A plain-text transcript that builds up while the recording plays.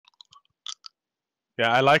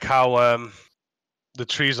Yeah, I like how the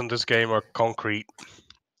trees on this game are concrete.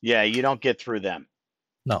 Yeah, you don't get through them.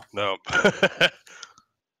 No.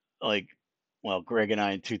 Like, well, Greg and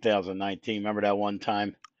I in 2019, remember that one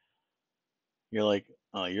time? You're like,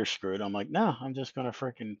 oh, you're screwed. I'm like, no, I'm just going to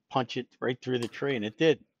freaking punch it right through the tree. And it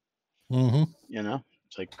did. Mm-hmm. You know,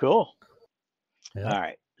 it's like, cool. Yeah. All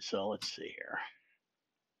right. So let's see here.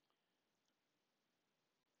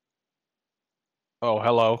 Oh,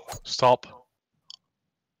 hello. Stop.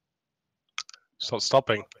 Stop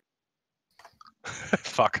stopping.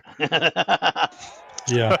 Fuck.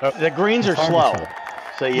 Yeah. The greens are It's hard to slow. say.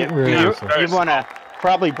 So you, It really is slow. you want to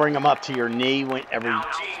probably bring them up to your knee when every. I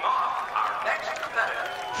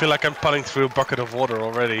feel like I'm putting through a bucket of water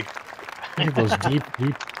already. Look at those deep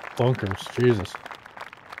bunkers. Jesus.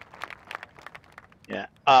 Yeah.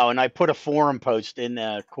 Oh, and I put a forum post in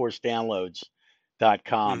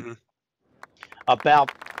coursedownloads.com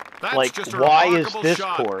about That's like just a why is remarkable this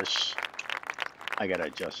shot. course. I gotta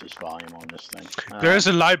adjust this volume on this thing. There's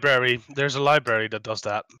a library. There's a library that does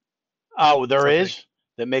that. Oh, there Something. is?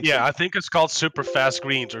 That makes Yeah, I think it's called Super Fast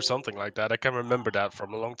Greens or something like that. I can remember that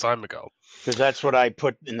from a long time ago. Because that's what I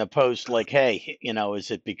put in the post. Like, hey, you know,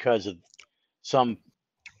 is it because of some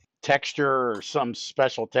texture or some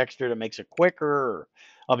special texture that makes it quicker? Or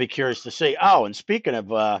I'll be curious to see. Oh, and speaking of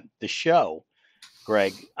the show,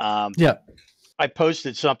 Greg, Yeah. I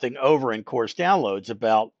posted something over in Course Downloads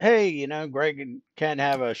about, hey, you know, Greg and Ken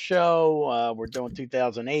have a show. We're doing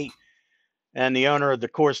 2008. And the owner of the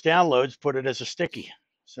Course Downloads put it as a sticky.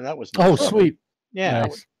 So that was nice. Oh, of him. sweet. Yeah,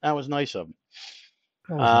 Nice. that was nice of him.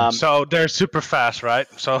 That was nice. So they're super fast, right?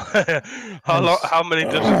 So how many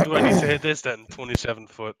do I need to hit this then? 27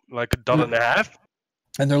 foot, like a dot and a half?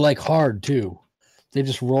 And they're like hard too. They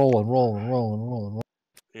just roll and roll and roll and roll and roll.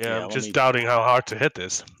 Yeah, I'm let just me- doubting how hard to hit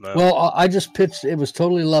this. No. Well, I just pitched. It was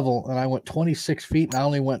totally level, and I went 26 feet, and I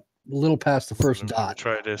only went a little past the first Let me dot.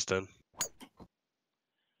 try this then.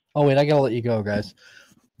 Oh wait, I gotta let you go, guys.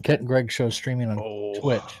 Kent and Greg show streaming on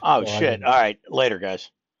Twitch. Oh, so I shit. gotta- All right. Later, guys.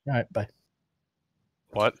 All right, bye.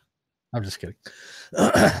 What? I'm just kidding.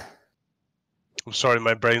 I'm sorry,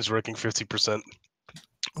 my brain's working 50%.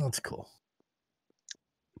 That's cool.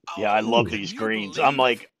 Yeah, I love these greens. I'm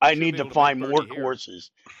like, I need to find more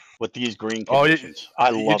courses with these green Oh, conditions. I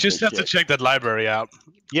love You just this have to shit. check that library out.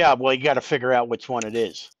 Yeah, well, you got to figure out which one it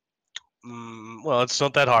is. Well, it's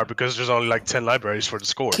not that hard because there's only like 10 libraries for the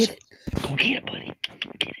scores. Get it. Go get it, buddy.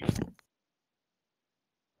 Get it.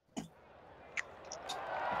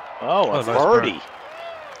 Oh, a Oh, nice birdie.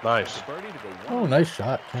 Nice. Oh, nice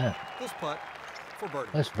shot, Kent. This putt for birdie.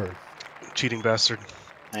 Nice bird. Cheating bastard.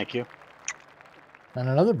 Thank you. And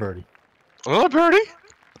another birdie. Another birdie?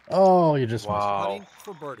 Oh, you just missed. Wow. Putting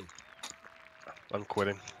for birdie. I'm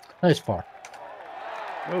quitting. Nice par.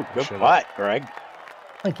 Oh, good Shut putt, Greg.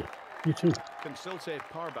 Thank you. You too. Can still save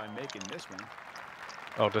par by making this one.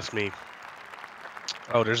 Oh, that's me.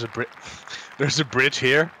 Oh, there's a bridge. There's a bridge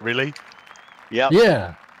here? Really? Yep.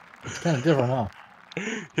 Yeah. It's kind of different, huh?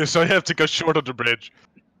 Yeah, so you have to go short of the bridge.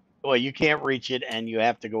 Well, you can't reach it, and you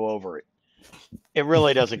have to go over it. It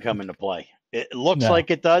really doesn't come into play. It looks No.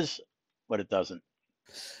 like it does, but it doesn't.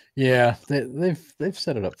 Yeah, they've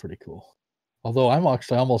set it up pretty cool. Although I'm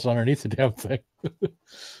actually almost underneath the damn thing.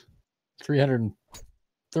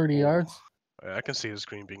 330 yards. I can see the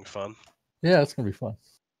screen being fun. Yeah, it's gonna be fun.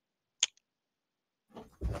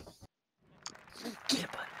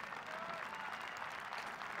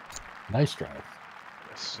 Nice drive.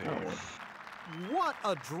 Let's see. What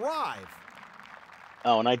a drive!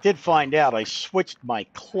 Oh, and I did find out I switched my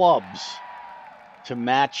clubs to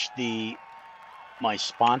match my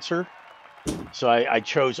sponsor. So I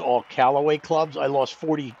chose all Callaway clubs. I lost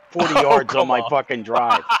 40 yards on my fucking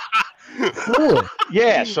drive. Really?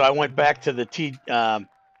 Yeah, so I went back to the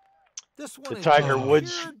This one is Tiger just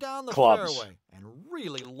Woods clear down the clubs. fairway and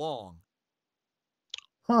really long.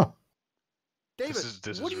 Huh. David, This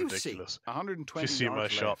is what do you ridiculous. 120 If you see my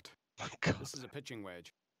yards shot. left. My God. This is a pitching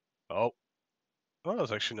wedge. Oh. Oh,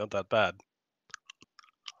 that's actually not that bad.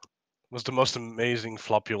 Was the most amazing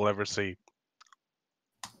flop you'll ever see.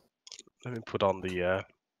 Let me put on the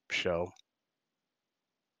show.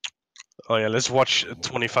 Oh yeah, let's watch a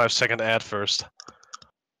 25-second ad first.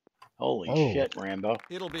 Holy Oh. shit, Rambo.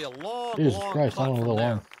 It'll be a long, Jesus long Christ, putt I'm a from little there.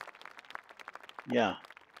 long. Yeah,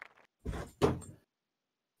 Of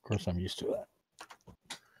course, I'm used to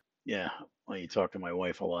it. yeah. Well, you talk to my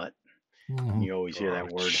wife a lot. Mhm. You always hear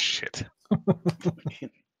that Oh, word. Shit.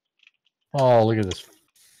 Oh, look at this.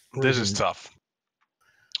 This is friggin- tough.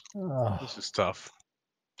 Oh, This is tough.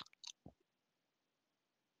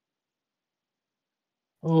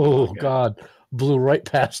 oh Okay. God. blew right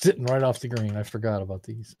past it and right off the green. I forgot about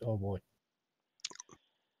these. Oh boy.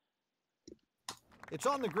 It's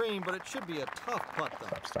on the green, but it should be a tough putt, though.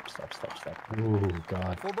 Stop. Oh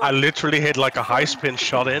God. I literally hit like a high spin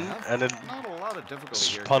shot in, and it Not a lot of difficulty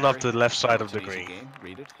here, spun off Gary. the left side of It's the an easy green. game.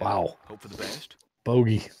 Read it. Wow. Hope for the best.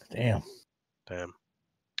 Bogey. Damn. Damn.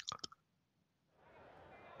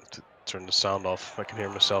 Turn the sound off. I can hear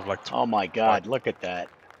myself like. Oh my God! Look at that.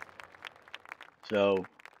 So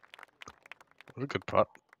What a good putt.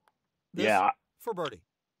 This yeah. for birdie.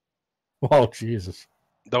 Oh Jesus.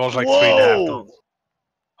 That was like 3.5. Whoa!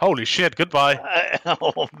 Holy shit! Goodbye.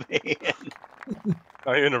 Oh man,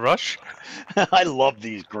 Are you in a rush? I love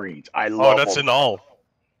these greens. I Oh, love that's them. in all.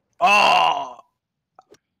 Oh.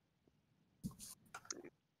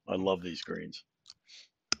 I love these greens.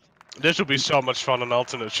 This would be so much fun an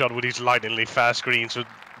alternate shot with these lightningly fast greens. So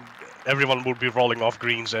everyone would be rolling off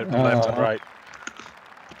greens at left and right.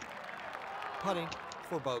 Putting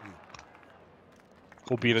for bogey.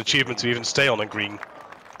 Would be an achievement to even stay on a green.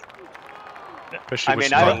 Especially I with mean,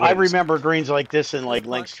 strong I winds. remember greens like this in like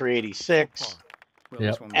Links 386, Well,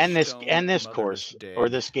 Yep. this one was and this stone, course mother or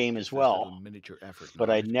dead. this game as This is a well. miniature effort, But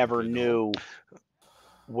not I never complete knew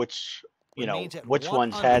which Remains at which one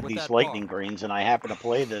ones under had with these that lightning par. greens, and I happened to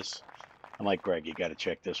play this. I'm like, Greg, you got to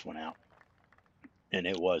check this one out, and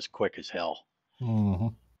it was quick as hell. Mm-hmm.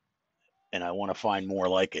 And I want to find more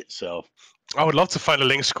like it. So I would love to find a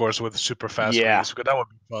links course with super fast Yeah. greens, because that would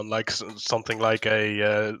be fun. Like something like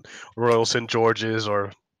a Royal St. George's,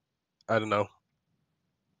 or I don't know,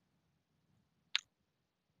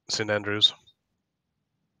 St. Andrews.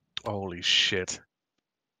 Holy shit!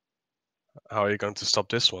 How are you going to stop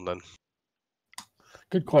this one then?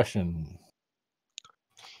 Good question.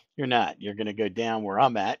 you're not. You're going to go down where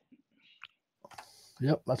I'm at.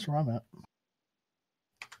 Yep, that's where I'm at.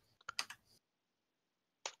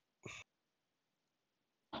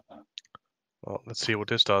 Well, let's see what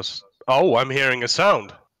this does. Oh, I'm hearing a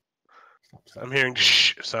sound. I'm hearing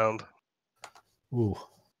shh sound. Ooh,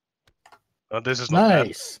 This is not bad.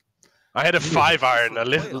 nice. I had a 5-iron. I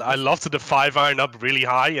Play on I this lofted the 5-iron up really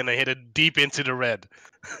high, and I hit it deep into the red.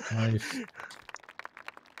 Nice.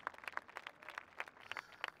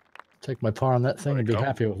 Take my par on that thing There and we be go.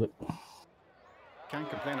 happy with it. Can't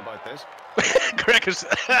complain about this. Greg is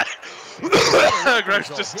Greg's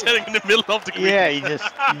just standing in the middle of the green. Yeah, you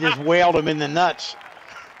just wailed him in the nuts.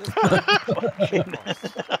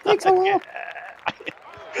 Thanks a lot.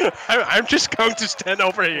 I'm just going to stand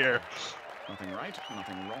over here. Nothing right,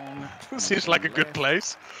 nothing wrong. Seems like a good left.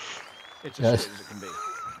 place. It's Yes. as straight as it can be.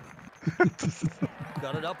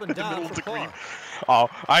 Got it up and down middle for of the green. par. Oh,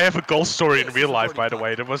 I have a golf story in This real is a life, birdie by the putt.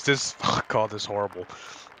 way. There was this. Oh God, this is horrible.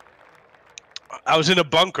 I was in a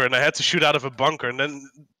bunker and I had to shoot out of a bunker, and then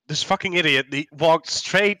this fucking idiot he walked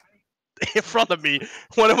straight in front of me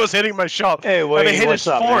when I was hitting my shot, Hey, and I Wade, hit what's his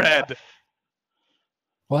up, man? forehead.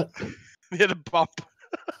 What? He hit a bump.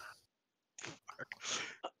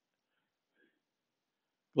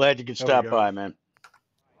 Glad you could There we stop go. by, man.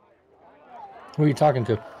 Who are you talking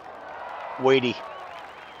to? Wadey,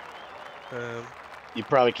 Um, you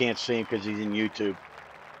probably can't see him because he's in YouTube.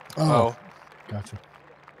 oh, Gotcha.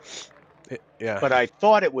 yeah. But I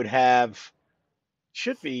thought it would have.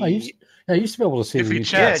 Should be. Oh, yeah, I used to be able to see If the he YouTube.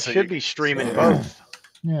 chat- yeah, it so should you be can streaming see it. both.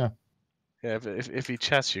 Yeah. Yeah, if he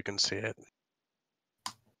chats, you can see it.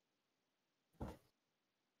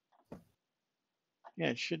 Yeah,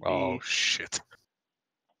 it should be. Oh shit!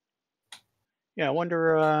 Yeah, I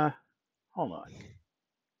wonder. Hold on.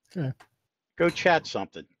 Okay. Go chat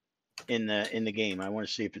something in the game. I want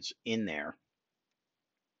to see if it's in there.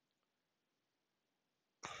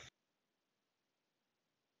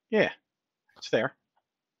 Yeah, it's there.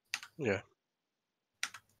 Yeah.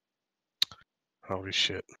 Holy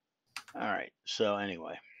shit! All right. So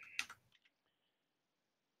anyway,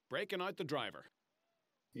 Breaking out the driver.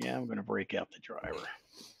 yeah, I'm gonna break out the driver.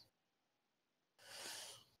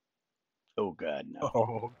 Oh God, no.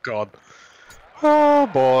 Oh God! Oh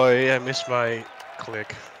boy, I missed my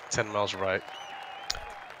click. 10 miles right.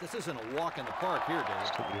 This isn't a walk in the park here, Dave.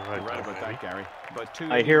 Still be You're right right there, about maybe. that, Gary. But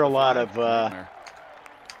two I hear a over lot five, of, nightmare.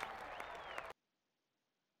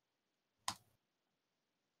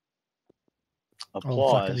 Oh, fuck,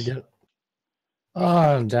 Applause. get it.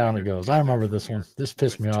 Oh, and down it goes. I remember this one. This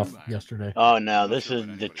pissed me off yesterday. Oh no, this is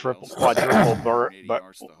the triple quadruple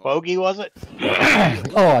bogey, was it?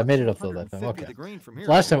 Oh, I made it up though that time. 150 Okay. the green from here.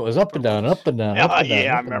 Last time it was up and down, up and down, up Oh and down.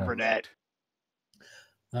 yeah, I up and down. remember that.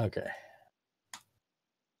 Okay.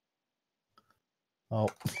 Oh.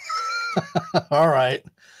 All right.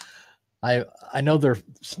 I know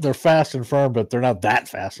they're fast and firm, but they're not that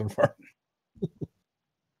fast and firm.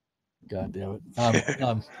 God damn it.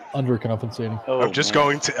 I'm undercompensating. Oh, I'm just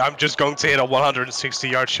man. going to hit a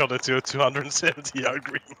 160-yard shot into a 270-yard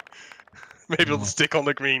green. Maybe it'll Yeah. stick on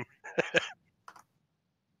the green.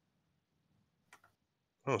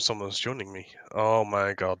 Oh, someone's joining me. Oh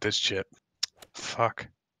my god, this chip. Fuck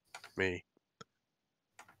me.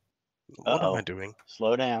 What am I Uh-oh. doing?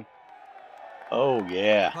 Slow down. Oh,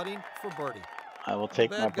 yeah. Putting for birdie. I will No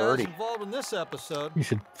take my bad guys birdie. involved in this episode. You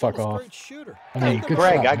should fuck Almost off. Great shooter. I mean, Hey, good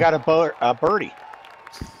Greg, shot, I man. got a birdie.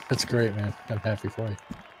 That's great, man. I'm happy for you.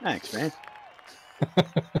 Thanks, man.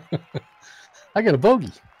 I got a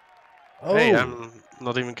bogey. Oh, Hey, I'm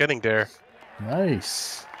not even getting there.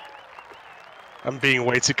 nice. I'm being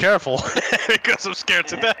way too careful because I'm scared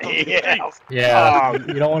to death. Of these Yeah. trees. Yeah, Oh.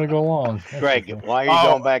 you don't want to go long. that's for Greg, sure. why are you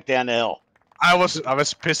Oh. going back down the hill? I was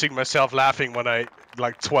pissing myself laughing when I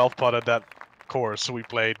like 12 putted that course we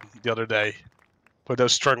played the other day with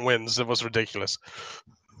those strong winds. It was ridiculous.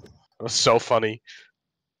 It was so funny.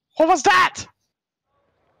 What was that?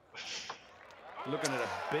 Looking at a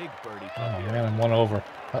big birdie Oh putt here. man, I'm 1 over.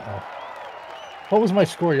 Uh-oh. What was my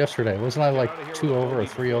score yesterday? Wasn't I like 2 over or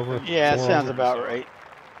 3 over? Yeah, 4 sounds over? about right.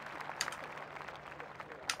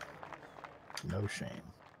 No shame.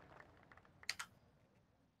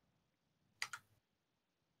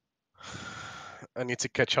 I need to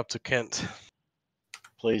catch up to Kent.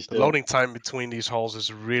 Please The do. loading time between these holes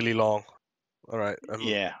is really long. All right.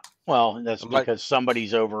 Yeah. Well, that's I'm like- because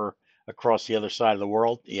somebody's over across the other side of the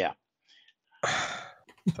world. Yeah.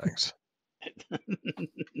 Thanks.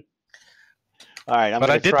 All right. But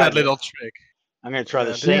I did that little trick. I'm going to try Yeah,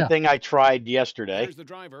 the I did. same Yeah. thing I tried yesterday. There's the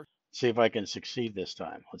driver. See if I can succeed this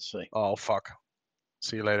time. Let's see. Oh fuck.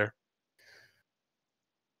 See you later.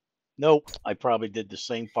 Nope. I probably did the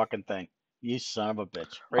same fucking thing. You son of a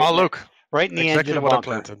bitch. Right Oh in the- look, right in the exactly edge of the what I bunker.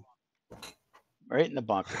 planted. Right in the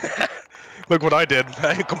bunker. Look what I did.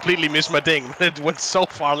 I completely missed my ding. It went so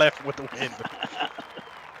far left with the wind.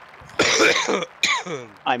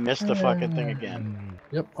 I missed the fucking thing again.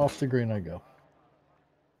 Yep, off the green I go.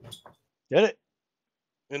 Did it?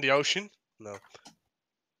 In the ocean? No.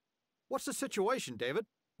 What's the situation, David?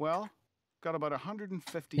 Well, got about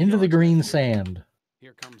 150 Into the yards green left here. sand.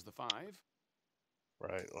 Here comes the 5.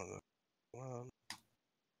 Right. One.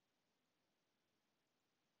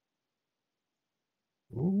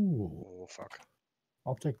 Ooh, Oh fuck.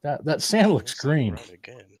 I'll take that. That sand looks Yes, green. right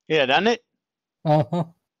again. Yeah, doesn't it? Uh-huh.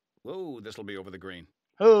 Whoa, this'll be over the green.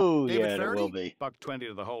 Oh, David yeah, it Faraday? will be. Buck 20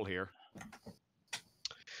 to the hole here.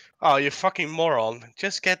 Oh, you fucking moron.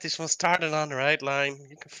 Just get this one started on the right line.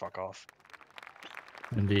 You can fuck off.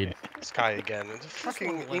 Indeed. This guy again. one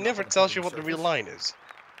Fucking, will he end never up on the tells you putting what the real surface. line is.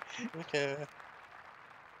 Okay.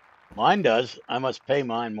 Mine does. I must pay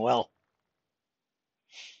mine well.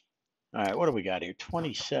 All right, what do we got here?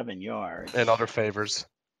 27 yards. And other favors.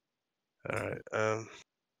 Alright,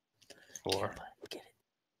 4.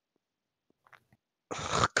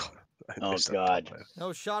 God, I Oh, missed that God. top left.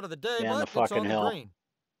 No shot of the day, Down the but it's fucking on the hill. green.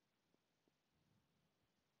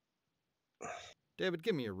 David,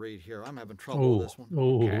 give me a read here. I'm having trouble Oh, with this one.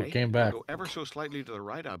 oh, Okay, it came it'll back. Go ever so slightly to the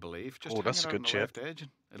right, I believe. Just Oh, hang that's it a out good on the chip. left edge,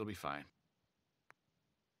 and it'll be fine.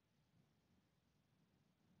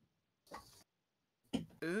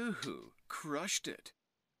 Ooh, crushed it.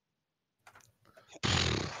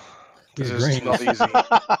 This These is greens. not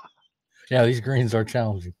easy. Yeah, these greens are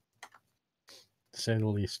challenging. To say the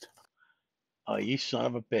least. Oh, you son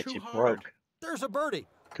of a bitch. Too It hard. broke. There's a birdie,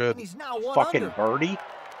 Good. and he's now one Fucking under. birdie?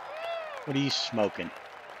 What are you smoking?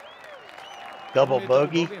 Only Double a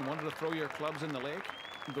bogey? and wanted to throw your clubs in the lake.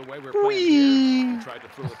 The way we're playing here, you tried to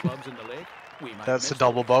throw the clubs in the lake. We might have That's a missed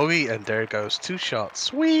double it. bogey, and there goes 2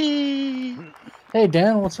 shots. Whee! Hey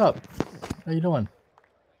Dan, what's up? How you doing?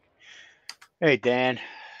 Hey, Dan.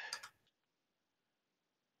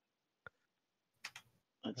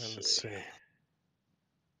 Let's Let's see. see.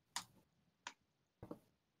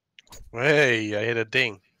 Hey, I hit a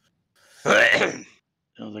ding. Sounds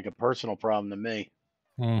like a personal problem to me.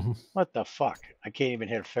 Mm-hmm. What the fuck? I can't even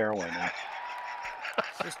hit a fairway now.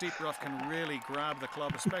 This deep rough can really grab the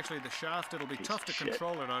club, especially the shaft. It'll be Piece tough of to shit.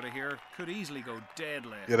 control it out of here. Could easily go dead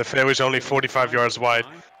left. Yeah, the fairway's only 45 yards wide.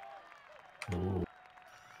 Ooh.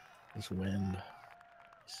 This wind.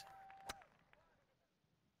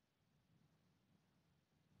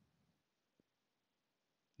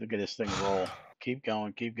 Look at this thing roll. Keep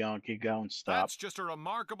going, keep going, keep going. Stop. That's just a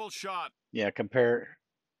remarkable shot. Yeah,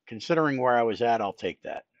 considering where I was at, I'll take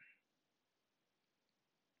that.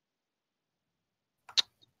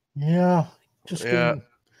 Yeah. Just Yeah. getting-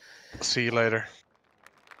 See you later.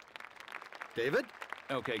 David?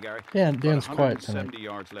 Okay, Gary. Dan's About quiet tonight. 170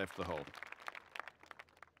 yards left the hole.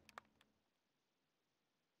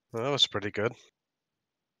 Well, that was pretty good.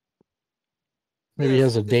 Maybe he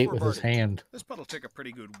has a This is date for with his birdie. hand. This putt'll take a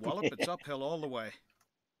pretty good wallop. It's uphill all the way.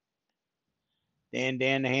 Dan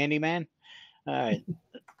the handyman. All right.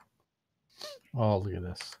 Oh, look at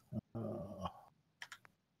this.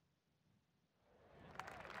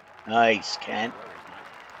 Nice, Kent.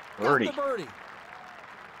 Got Birdie. the birdie.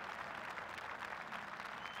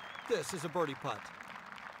 This is a birdie putt.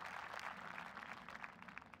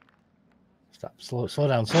 Stop. Slow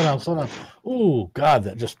down. Slow down. Slow down. Ooh, God,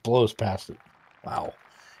 that just blows past it. Wow.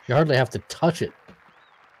 You hardly have to touch it.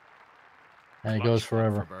 And it goes Clutch putt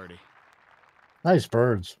forever. for birdie. Nice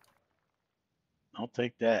birds. I'll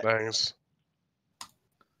take that. Thanks.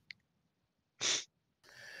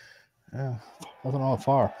 Yeah. Nothing wrong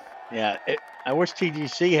far. Yeah, I wish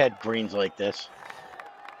TGC had greens like this,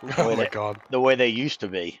 Oh my that- god. the way they used to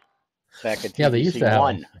be back at TGC Yeah, they used to have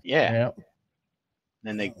 1. them. Yeah. Yeah.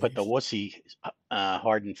 Then they put the wussy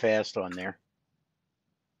hard and fast on there.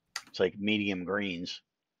 It's like medium greens.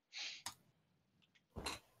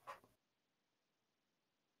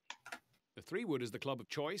 The 3-wood is the club of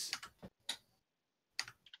choice.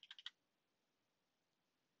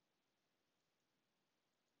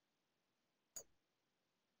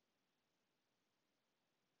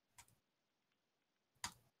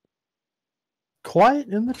 Quiet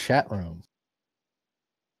in the chat room.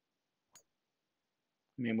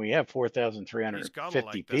 I mean, we have He's gotta 4,350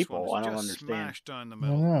 like this people. one. I don't It's just understand. smashed down the I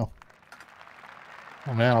middle. don't know.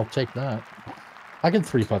 Oh man, I'll take that. I can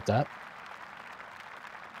 3-putt that.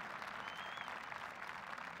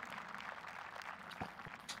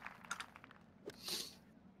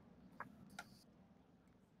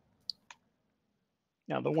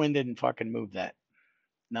 Now, the wind didn't fucking move that.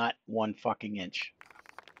 Not 1 fucking inch.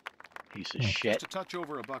 Piece of shit. Just a touch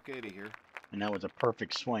over a $1.80 here. And that was a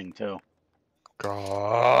perfect swing, too.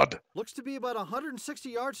 God. Looks to be about 160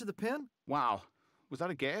 yards to the pin. Wow. Was that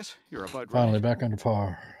a guess? You're about Finally right. back under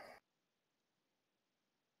par.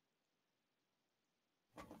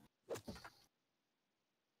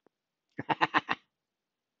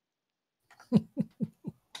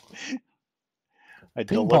 I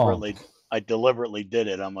Ping deliberately did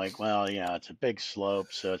it. I'm like, well, yeah, it's a big slope,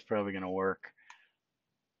 so it's probably going to work.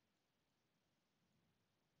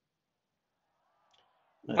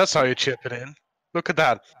 That's how you chip it in. Look at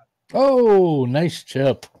that. Oh, nice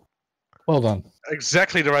chip. Well done.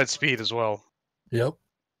 Exactly the right speed as well. Yep.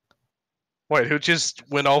 Wait, who just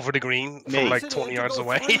went over the green Me. from like Sit 20 in to yards go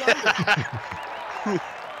away? 3 under.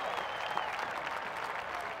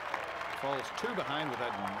 Falls 2 behind with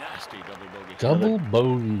that nasty double bogey. Double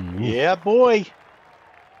bogey. Oof. Yeah, boy.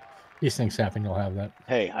 These things happen. You'll have that.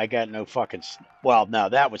 Hey, I got no fucking. Well, no,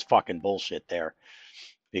 that was fucking bullshit there,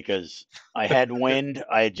 because I had wind.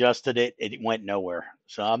 I adjusted it. It went nowhere.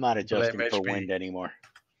 So I'm not adjusting for HB. wind anymore.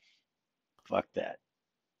 Fuck that.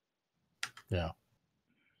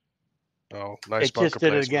 Oh, nice It just bunker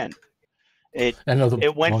did it placement. again. Another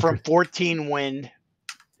It went from bunker. 14 wind,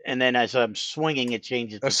 and then as I'm swinging, it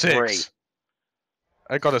changes to A 6. 3.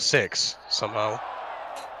 I got a 6 somehow.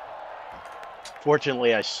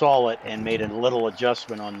 Fortunately, I saw it and made a little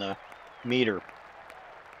adjustment on the meter.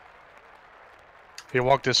 He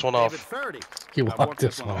walked this one David off. Faraday. He I walked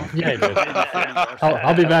this one off. Yeah, he did. 30 yards.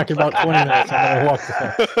 I'll be back in about 20 minutes. I'm going to walk this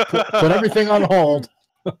off. Put everything on hold.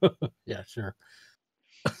 Yeah, sure.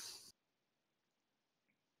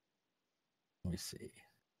 Let me see.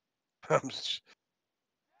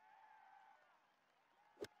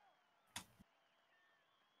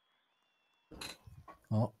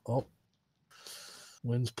 Oh.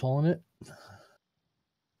 Wind's pulling it.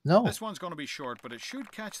 No, This one's going to be short, but it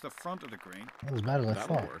should catch the front of the green. not as bad as I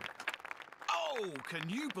That'll thought. work. Oh, can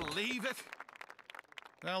you believe it?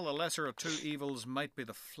 Well, the lesser of 2 evils might be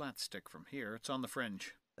the flat stick from here. It's on the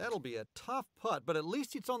fringe. That'll be a tough putt, but at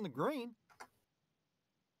least it's on the green.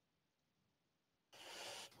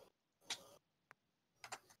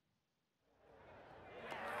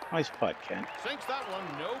 Nice putt, Ken. Sinks that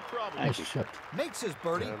one, no problem. Nice chip. Makes his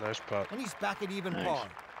birdie, Yeah, nice putt. and he's back at even Nice. par.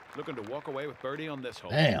 Looking to walk away with birdie on this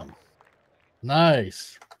hole. Damn.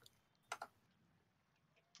 Nice.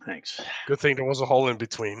 Thanks. Good thing there was a hole in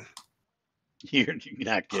between. You're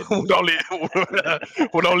not kidding. would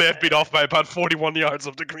only have been off by about 41 yards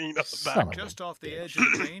of the green on the Son back. of a Just off the edge of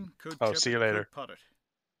the green. Could Oh, chip see it, you could later. putt it.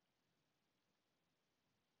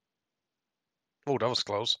 Oh, that was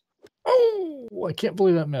close. Oh, I can't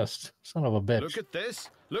believe that missed. Son of a bitch. Look at this.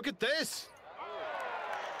 Look at this.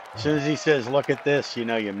 As soon as he says, look at this, you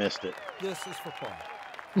know you missed it. This is for par.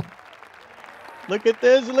 Look at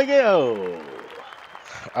this, look at oh.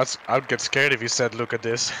 I'd get scared if you said, look at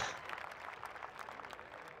this.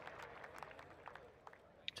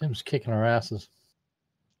 Tim's kicking our asses.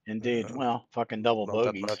 Indeed. Well, fucking double Not that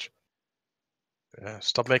bogeys. much. Yeah,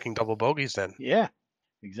 stop making double bogeys then. Yeah,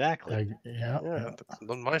 exactly. Yeah. Yeah, that's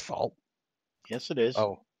not my fault. Yes, it is.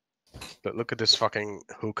 Oh, but look at this fucking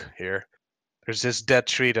hook here. There's this dead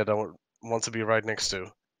tree that I want to be right next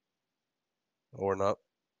to. Or not.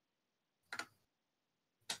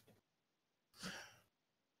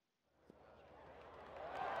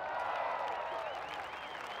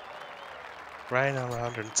 Right now,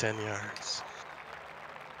 110 yards.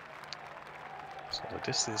 So the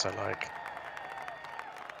distance I like.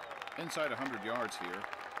 Inside 100 yards here.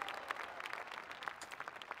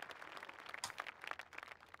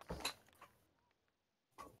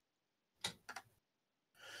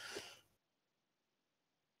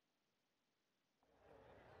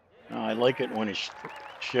 Oh, I like it when it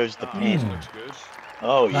shows the Ah, pin. this looks good.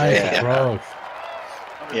 Oh, Nice yeah. approach.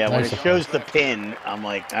 Yeah, when Nice it shows the pin, I'm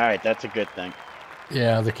like, all right, that's a good thing.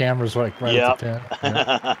 Yeah, the camera's like right at the pin.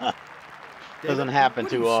 Yeah. Doesn't David, happen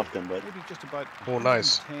what do you too say? often, but Maybe just about Oh,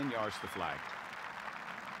 nice. 10 yards to the flag.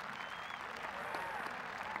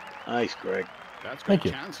 nice, Greg. That's Thank good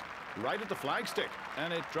you. chance. Right at the flagstick,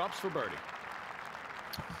 and it drops for birdie.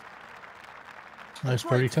 Nice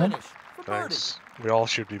Great birdie, Tim. finish for birdie. Thanks. We all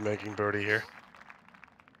should be making birdie here.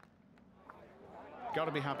 Got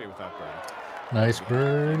to be happy with that birdie. Nice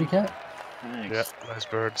birdie, cat. Thanks. Yeah, nice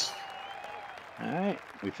birds. All right,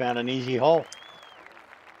 we found an easy hole.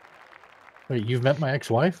 Wait, you've met my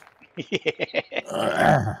ex-wife?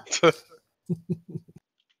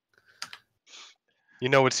 You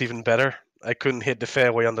know what's even better? I couldn't hit the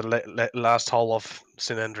fairway on the last hole of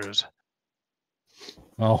St Andrews,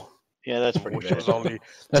 Oh, Yeah, that's pretty which bad. was only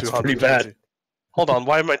that's pretty 220. bad. Hold on,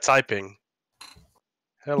 why am I typing?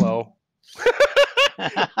 Hello.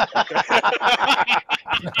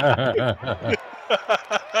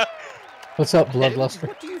 What's up, David, Bloodluster?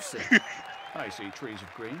 what do you say? I see trees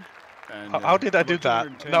of green. And, How did I do about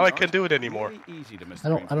that? 210 Now I yards. can't do it anymore. Really easy to miss I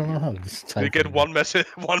the don't green know from how here. to just You type get anymore.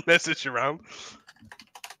 one message around.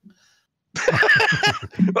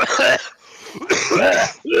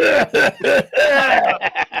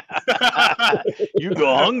 You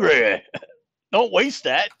go hungry. Don't waste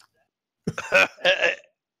that.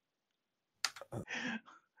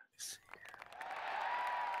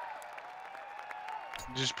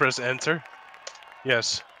 Just press enter.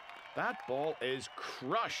 Yes. That ball is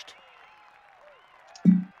crushed.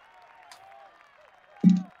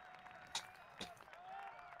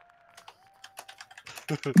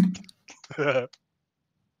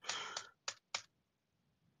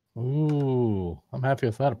 Ooh, I'm happy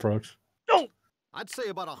with that approach. I'd say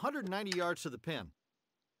about 190 yards to the pin.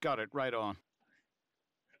 Got it right on.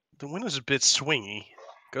 The wind is a bit swingy.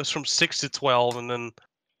 Goes from 6 to 12 and then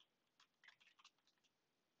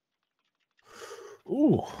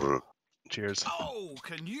Ooh, cheers. Oh,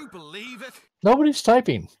 can you believe it? nobody's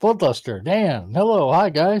typing. Bloodluster, Dan, hello, hi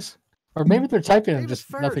guys. Or maybe they're typing and David just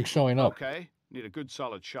Ferry. nothing's showing up. Okay, need a good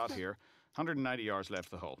solid shot here. 190 yards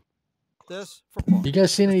left the hole. This for par. You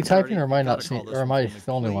guys seen any Mr. typing, Doherty, or am I gotta not seeing? call this Or am one I for me,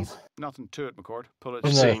 the only one? please. Nothing to it, McCord. Pull it.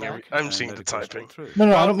 I'm straight seeing back I'm and seeing let the it go straight typing. through.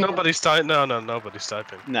 No, I Oh, don't mean. nobody's typing. No, nobody's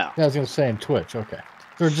typing. No. Yeah, I was gonna say in Twitch. Okay,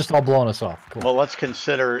 they're just all blowing us off. Cool. Well, let's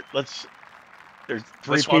consider. There's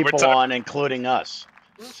three That's why we're people typing. on, including us.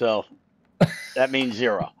 So that means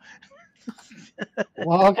 0.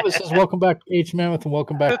 Well, how come it says welcome back H Mammoth and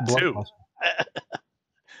welcome back That too. Bloodluster?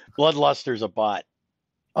 Bloodluster's a bot.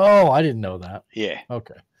 Oh, I didn't know that. Yeah.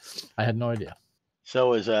 Okay, I had no idea.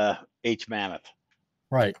 So is H Mammoth.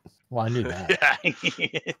 Right. Well, I knew that.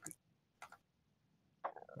 Yeah.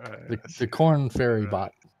 The Corn Fairy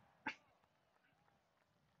bot.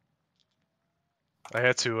 I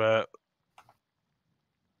had to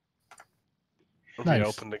Nice.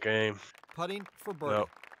 reopen the game. Putting for birdie. No.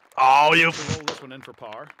 Oh, you! To roll this one in for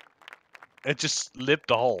par. It just lit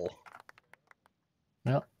the hole.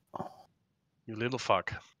 Yep. You little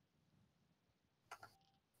fuck.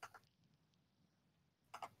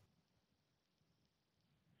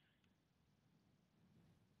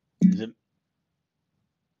 Is it?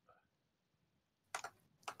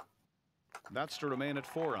 That's to remain at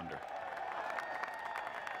 4 under.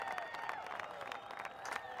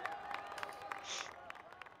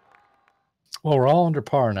 Well, we're all under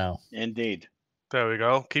par now. Indeed. There we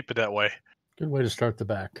go. Keep it that way. Good way to start the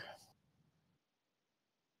back.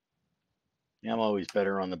 Yeah, I'm always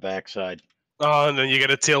better on the backside. Oh, and then you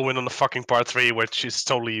get a tailwind on the fucking par 3, which is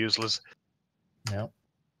totally useless. Yep.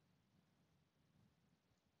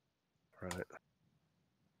 Right.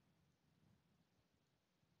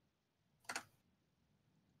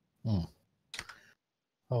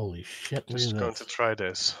 Holy shit! Look Just at going this. to try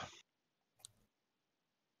this.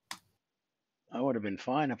 I would have been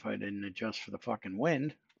fine if I didn't adjust for the fucking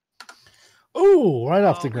wind. Ooh, right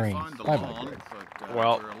off the Well, we green. found the Bye bye, lawn, Greg. but,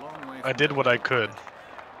 Well, we're a long way I from did the what I level could. area.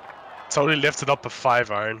 Totally lifted up a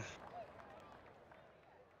 5-iron.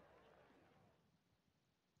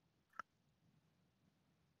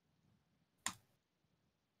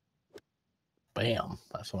 Bam.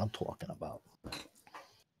 That's what I'm talking about.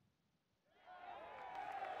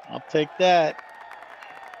 I'll take that.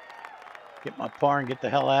 Get my par and get the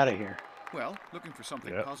hell out of here. Well, looking for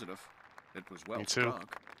something Yep. positive. It was well Me too.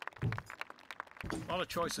 struck. A lot of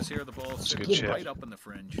choices here. The ball That's a sitting good chip. right up in the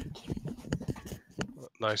fringe.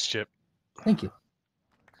 Nice chip. Thank you.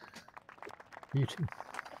 You too.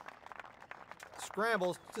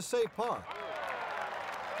 Scrambles to save par.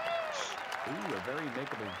 Ooh, a very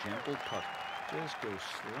makeable, gentle putt. Just goes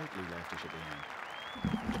slightly leftish at the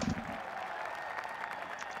end.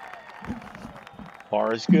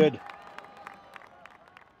 Par is good.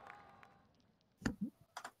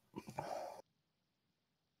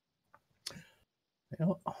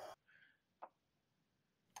 Yep.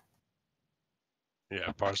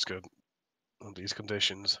 Yeah, par's good on these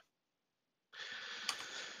conditions.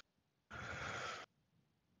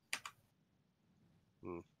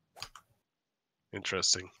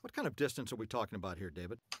 Interesting. What kind of distance are we talking about here,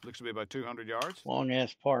 David? Looks to be about 200 yards. Long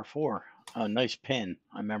ass par 4. Oh, nice pin.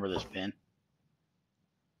 I remember this pin.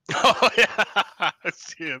 Oh yeah, I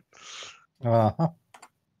see it. Uh-huh.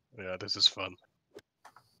 Yeah, this is fun.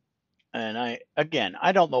 And I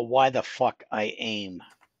don't know why the fuck I aim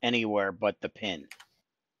anywhere but the pin.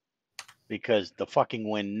 Because the fucking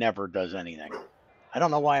wind never does anything. I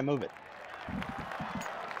don't know why I move it.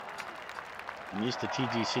 I'm used to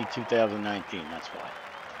TGC 2019, that's why.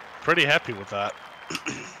 Pretty happy with that.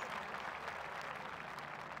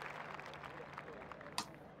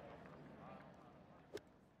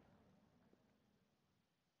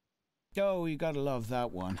 Oh, you gotta love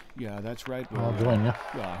that one. Yeah, that's right. I'll join you.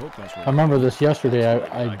 Yeah, I hope that's right. I remember this yesterday.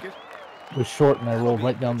 I Like it? was short and I rolled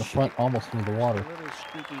right down the front, almost into the water. A little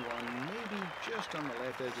squeaky one, maybe just on the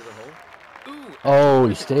left edge of the hole. Ooh, Oh,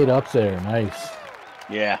 he stayed up there. Nice.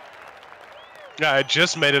 Yeah. Yeah, I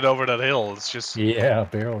just made it over that hill. It's just Yeah,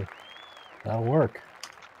 barely. That'll work.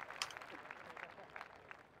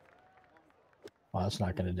 Oh, that's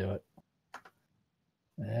not going to do it.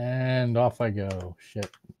 And off I go. Shit.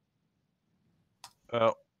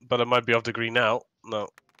 but it might be off the green now. No.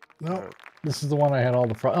 No, this is the one I had all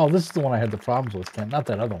the oh, this is the one I had the problems with, Ken. Not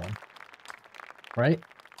that other one. Right?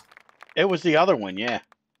 It was the other one, yeah.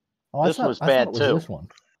 Oh, This was I bad, thought it was too. This one.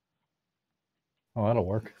 Oh, that'll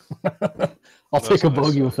work. I'll That's take a nice.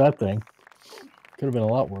 bogey with that thing. Could have been a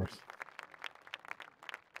lot worse.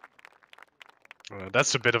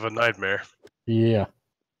 That's a bit of a nightmare. Yeah.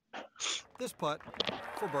 This putt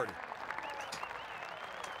for birdie.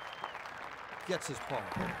 Gets his par.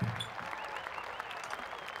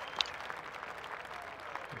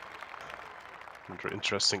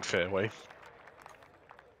 Interesting fairway.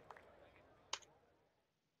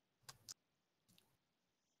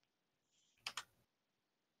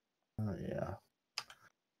 Oh, yeah.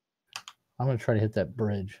 I'm going to try to hit that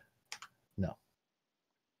bridge. No.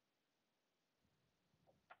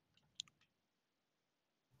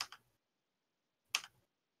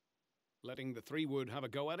 Letting the 3-wood have a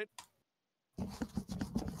go at it.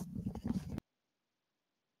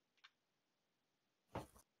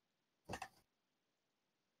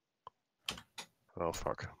 Oh,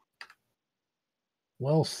 fuck.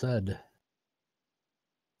 Well said.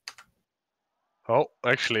 Oh,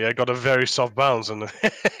 actually, I got a very soft bounce and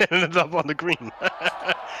ended up on the green.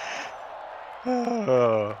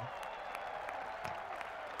 Oh.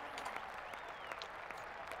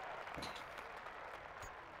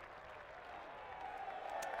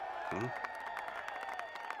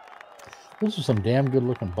 Those are some damn good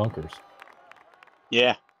looking bunkers.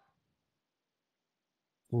 Yeah.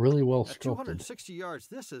 Really well At sculpted. 260 yards,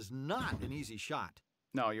 this is not an easy shot.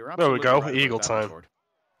 No, you're There we absolutely go, right about eagle that, time. Ford.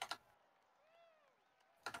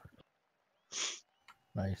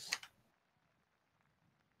 Nice.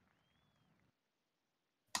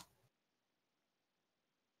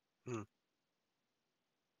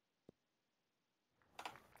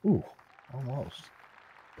 Ooh, almost.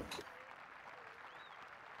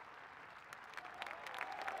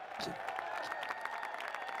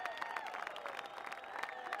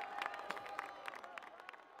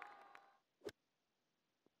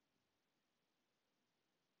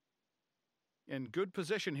 In good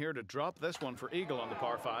position here to drop this one for eagle on the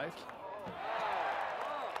par 5.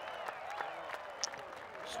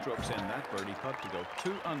 Strokes in that birdie putt to go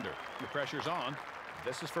 2 under. The pressure's on.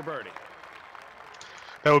 This is for birdie.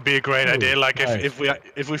 That would be a great Ooh, idea. Like nice.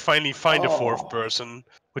 if we finally find a fourth Oh. person,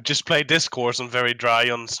 we'd just play this course on very dry,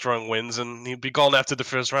 on strong winds, and he'd be gone after the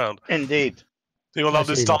first round. Indeed. He will Nice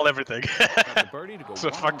uninstall eagle. everything. Got the birdie to go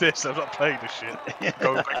So fuck one. this. I'm not playing this shit.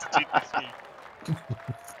 Going back to TPC.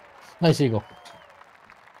 Nice eagle.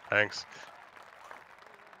 Thanks.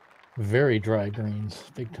 Very dry greens,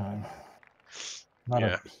 big time. Not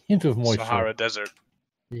Yeah. a hint of moisture. Sahara Desert.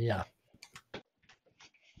 Yeah.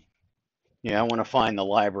 Yeah, I want to find the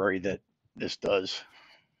library that this does.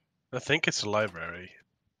 I think it's a library.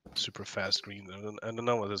 Super fast green. I don't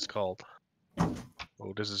know what it's called.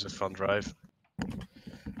 Oh, this is a fun drive.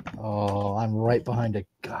 Oh, I'm right behind a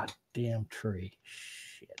goddamn tree.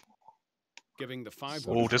 Shit. Giving the 5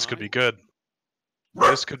 Oh, this could be good.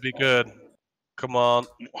 This could be good. Come on.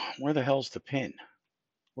 Where the hell's the pin?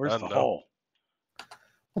 Where's I the don't know. hole?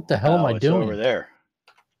 What the hell am I it's doing? over there.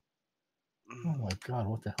 Oh my god,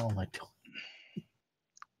 what the hell am I doing?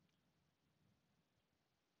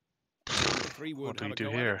 3 wood What do have we a do go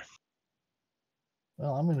at it. here?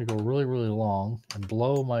 Well, I'm going to go really, really long and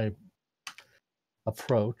blow my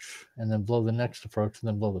approach and then blow the next approach and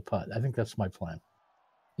then blow the putt. I think that's my plan.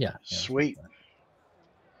 Yeah. that's my Sweet. plan.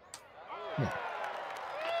 Yeah.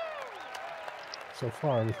 So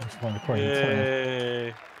far, everything's going according to plan.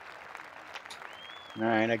 Yay. All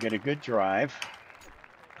right, I get a good drive.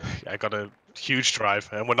 I got a huge drive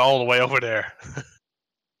and went all the way over there.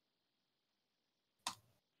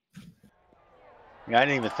 Yeah, I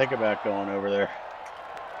didn't even think about going over there.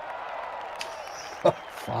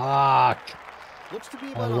 Fuck. Looks to be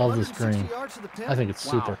I about love this 160 green. yards to the pin. I think it's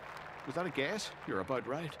Wow. super. Was that a guess? You're about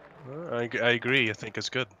right. I agree. I think it's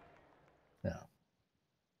good. Yeah.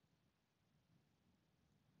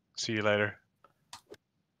 See you later.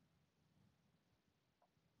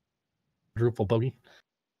 Quadruple bogey.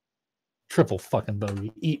 Triple fucking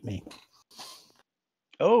bogey. Eat me.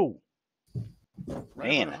 Oh, Right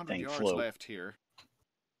Man, about that 100 thing yards flew. left here.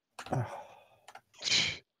 I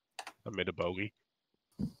made a bogey.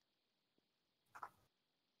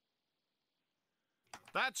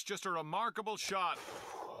 That's just a remarkable shot.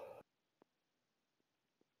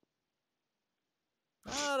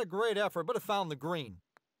 Not a great effort, but it found the green.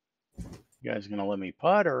 you guys gonna let me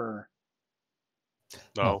putt or?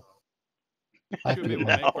 No. I Should be can able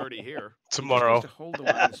to make No. birdie here. He just Tomorrow. needs to hold the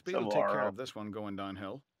line. Speed will take care Tomorrow. of this one going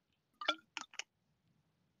downhill.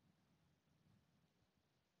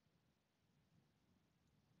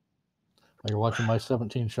 You're watching my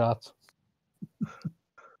 17 shots.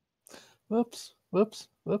 Whoops. Whoops.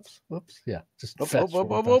 Whoops. Whoops. Yeah. Just Whoa, fetch whoa, for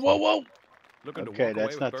whoa, one whoa, fast whoa, one. whoa! Looking Okay, to walk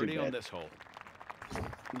that's away not with too birdie on bad. this hole.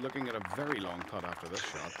 Looking at a very long putt after this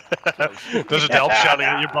shot. Close. Doesn't help shouting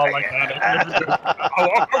at your ball like that.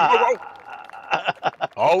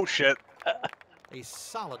 Oh, shit. A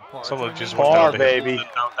solid par. Someone to just remain went Par, down the hill baby. and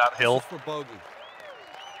down that This hill. is for bogey.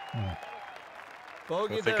 Hmm.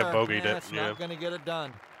 Bogey I think I there. bogeyed it, That's yeah. not going to get it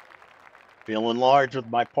done. Feeling large with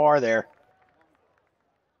my par there.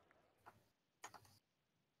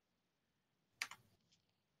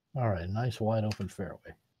 All right. Nice wide open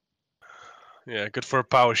fairway. Yeah, good for a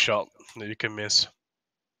power shot that you can miss.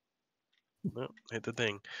 No, hit the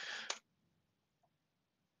thing.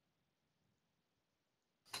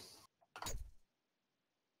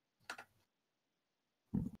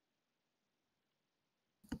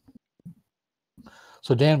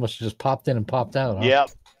 So Dan must have just popped in and popped out, huh? Yep.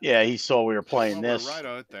 Yeah, he saw we were playing Well, this. we're right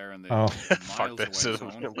out there in the Oh. Fuck miles this. away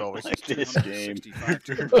zone. I'm going. Like this game. 265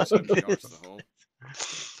 to 270 yards to the hole.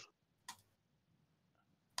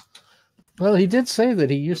 Well, he did say that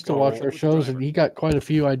he used to watch Oh, our with shows driver. and he got quite a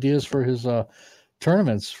few ideas for his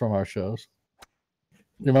tournaments from our shows.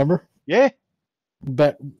 You remember? Yeah.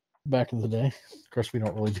 Back in the day. Of course, we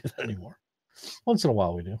don't really do that anymore. Once in a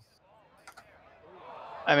while we do.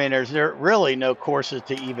 I mean, there's really no courses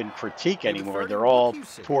to even critique Hey, the anymore. 30, They're what all do you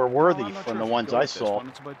say? tour Well, worthy I'm not from sure the if you ones go I with this saw. one.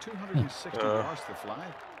 It's about 260 yards to the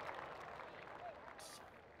flag.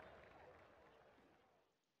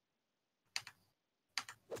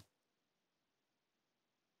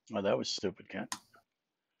 Oh, that was stupid, Kent.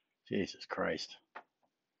 Jesus Christ.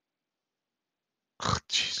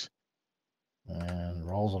 Jeez. And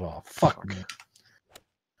rolls it off. Fuck me.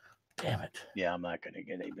 Damn it. Yeah, I'm not going to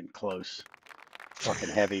get even close. Fucking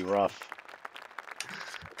heavy rough.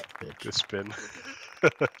 Bitch. Good spin.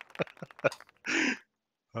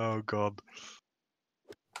 Oh, God.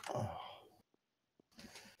 Oh,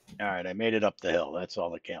 All right, I made it up the hill. That's all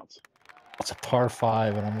that counts. it's a par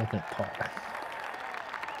 5 and I'm looking at par.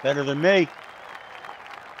 Better than me.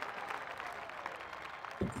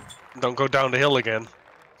 Don't go down the hill again.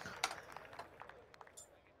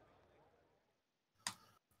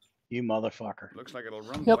 You motherfucker. Looks like it'll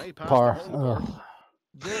run Yep, way past par. the hole bar. Ugh.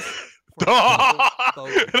 This for a double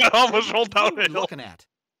bogey. It almost rolled What are we downhill. looking at?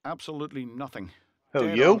 Absolutely nothing. Who,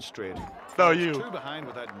 Dead you? on straight. No, Falls you. Two behind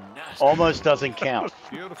with that nasty. Almost doesn't count.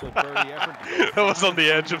 Beautiful birdie effort. to go That was on the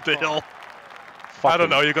far edge of the from hill. Fucking, I don't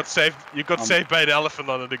know. You got saved. You got Um, saved by an elephant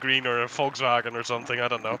on the green or a Volkswagen or something. I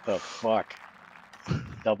don't know. What the fuck?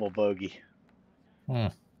 Double bogey. Hmm.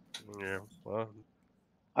 Yeah. Well,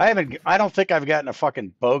 I don't think I've gotten a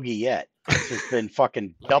fucking bogey yet. It's just been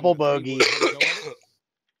fucking Letting double the 3 bogey wood have a go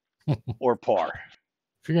at it. or par.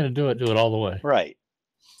 If you're gonna do it all the way. Right.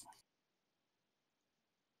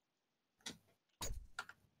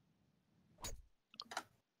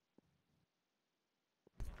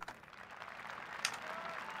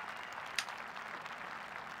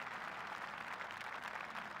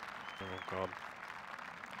 oh god.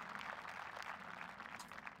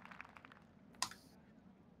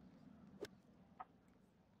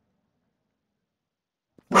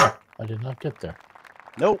 I did not get there.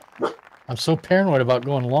 Nope. I'm so paranoid about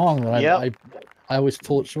going long that Yep. I always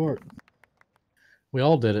pull it short. We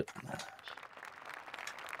all did it.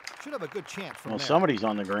 Should have a good chance from Well, there. somebody's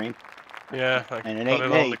on the green. Yeah. I And it got ain't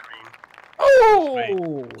on me. the green.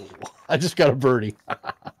 Oh! I just got a birdie.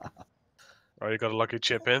 Oh, you got a lucky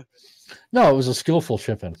chip in. No, it was a skillful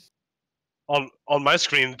chip in. On my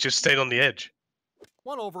screen, it just stayed on the edge.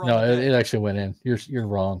 One over on No, the it actually went in. You're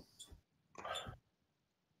wrong.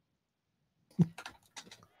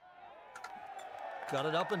 Got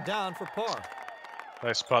it up and down for par.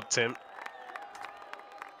 Nice spot, Tim.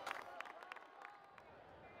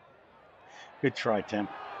 Good try, Tim.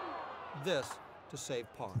 This to save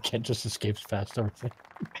par. Kent just escapes past everything.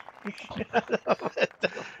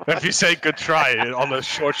 If you say good try on a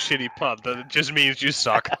short, shitty putt, then it just means you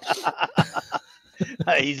suck.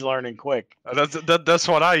 He's learning quick. That's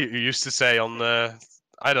what I used to say on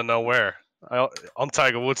I don't know where. On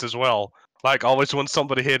Tiger Woods as well. Like, always when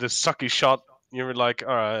somebody hit a sucky shot, you were like,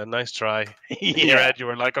 all right, nice try. In your Yeah. head, you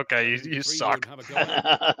were like, okay, Letting the you 3 suck. wood have a go at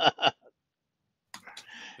it.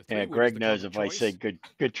 The 3 Yeah, wood is Greg the knows cover if I say choice.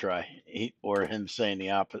 good try, or him saying the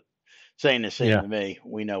opposite, saying the same Yeah. to me,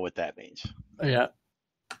 we know what that means. Yeah.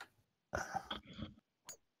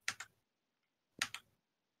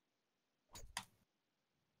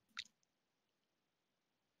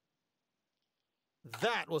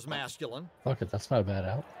 That was masculine. Fuck it, that's not a bad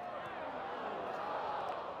out.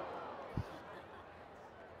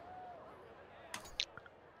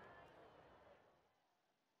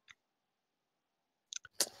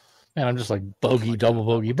 Man, I'm just like bogey, double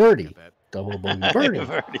bogey, birdie, double bogey, birdie.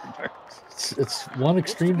 Birdie. It's one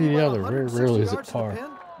extreme to the other. Very rarely is it par.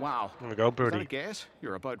 Wow. There we go, Is that a birdie. guess?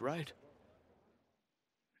 You're about right.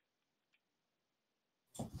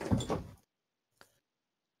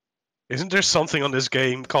 Isn't there something on this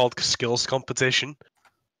game called skills competition?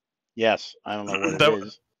 Yes, I don't know what That- it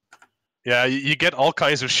is. Yeah, you get all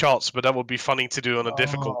kinds of shots, but that would be funny to do on a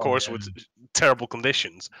difficult Oh, course yeah. with terrible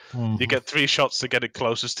conditions. Mhm. You get 3 shots to get it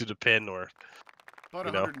closest to the pin, or About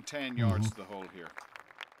You know. 110 yards to the hole here.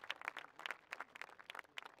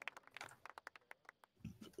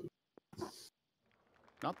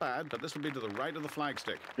 Not bad, but this will be to the right of the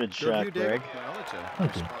flagstick. Good Good shot, view, Dave. Greg. Well, it's a Thank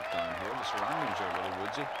nice you. spot down here. The surroundings are a little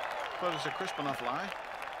woodsy, but it's a crisp enough lie.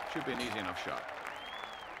 Should be an easy enough shot.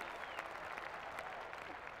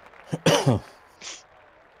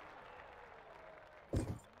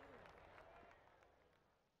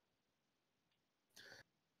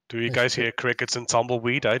 do you Nice guys chip. hear crickets and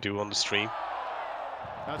tumbleweed? I do on the stream.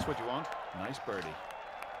 That's what you want. Nice birdie.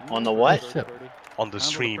 On the what? Nice chip. On the Handle the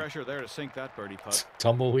stream, pressure there to sink that birdie putt.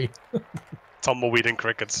 Tumbleweed. tumbleweed and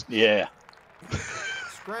crickets. Yeah.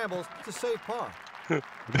 Scrambles to save par.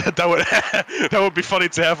 that would that would be funny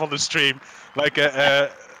to have on the stream, like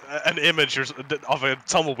an image of a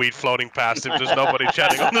tumbleweed floating past if there's nobody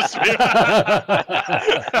chatting on the stream.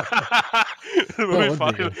 It would That be would be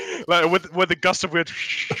funny, good. like with the gust of wind.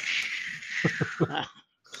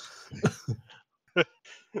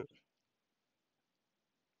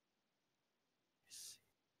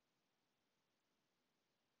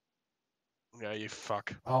 Yeah, you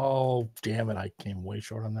fuck. Oh, damn it. I came way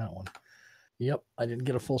short on that one. Yep, I didn't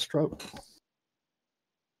get a full stroke.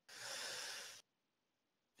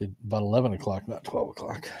 Did about 11 o'clock, not 12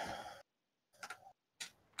 o'clock.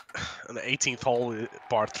 And the 18th hole,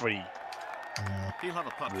 par 3. Yeah. He'll have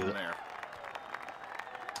a putt from there.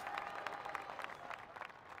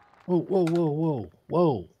 Whoa, whoa, whoa, whoa,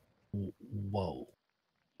 whoa, whoa.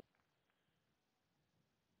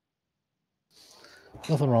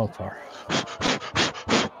 Nothing wrong with par.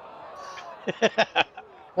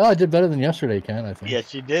 Well, I did better than yesterday, Ken, I think.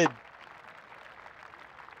 Yes, you did.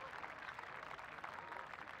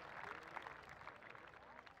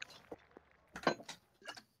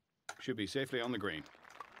 Should be safely on the green.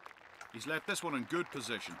 He's left this one in good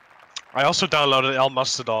position. I also downloaded El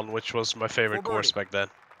Mastodon, which was my favorite For course birdie. back then.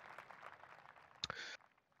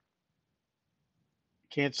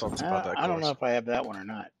 Can't. Thoughts about that I don't know course? if I have that one or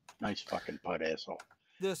not. Nice fucking putt, asshole.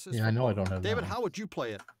 This is Yeah, I for know I birdie. don't have that David, one. how would you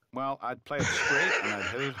play it? Well, I'd play it straight and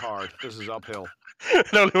I'd hit it hard. This is uphill.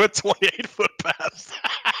 It only went 28 foot past.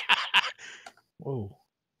 Whoa.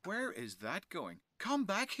 Where is that going? Come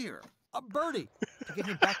back here. A birdie to get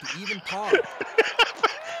him back to even par.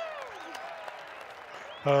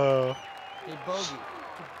 Uh, A bogey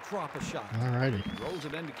to drop a shot. Alrighty. Rolls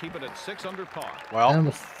it in to keep it at 6 under par. well, And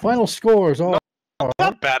the final scores are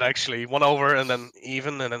not bad actually. 1 over and then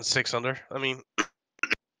even and then 6 under. I mean,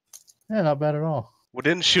 yeah, not bad at all. we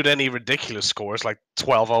didn't shoot any ridiculous scores like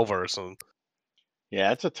 12 over or something.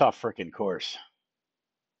 Yeah, it's a tough freaking course.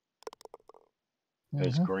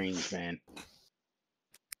 Those Mhm. greens, man.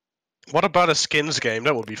 What about a skins game?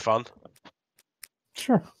 That would be fun.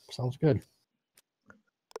 Sure, sounds good.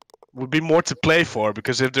 Would be more to play for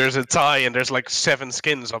because if there's a tie and there's like 7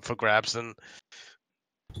 skins up for grabs, then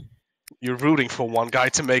you're rooting for one guy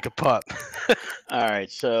to make a putt. All right,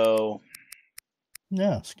 so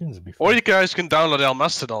Yeah, skins would be fun. Or you guys can download El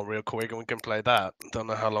Mastodon real quick and we can play that. Don't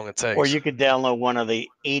know how long it takes. or you could download one of the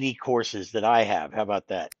 80 courses that I have. How about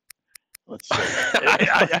that? Let's see.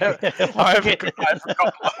 I have a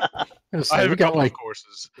Gonna say, I have we a got couple like of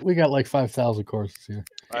courses. 5,000 courses here.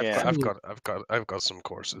 Yeah. I've got some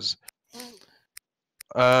courses.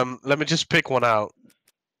 Let me just pick one out.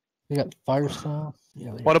 We got Firestone.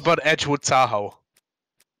 Yeah. What about Edgewood Tahoe?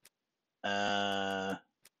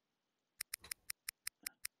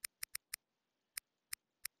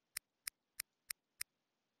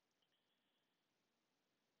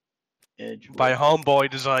 Edgewood. By Homeboy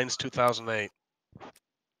Designs 2008.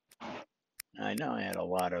 I know I had a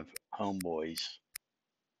lot of homeboys.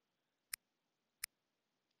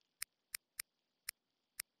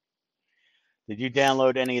 Did you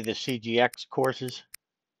download any of the CGX courses?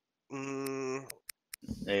 Mm,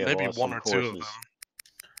 They have maybe awesome one or two of courses.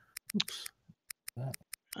 them. Oops.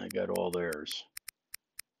 I got all theirs.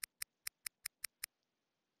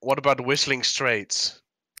 What about Whistling Straits?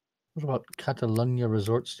 What about Catalunya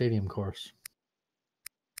Resort Stadium course?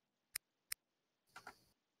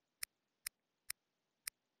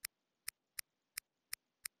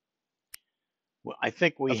 Well, I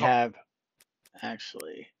think we That's all- have,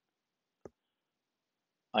 actually,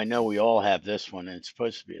 I know we all have this one, and it's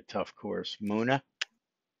supposed to be a tough course. Muna?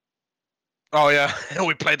 Oh yeah,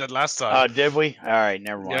 we played that last Oh, time. did we? All right,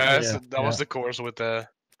 never mind. Yeah, Yeah, that was yeah. the course with the.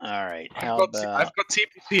 All right, I've how got, about, I've got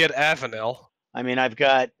TPC at Avenel. I mean, I've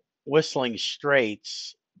got Whistling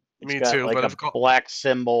Straits. It's Me got too, like but a I've got black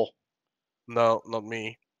symbol. no, not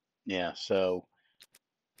me. Yeah, so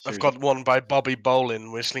I've there's got one by Bobby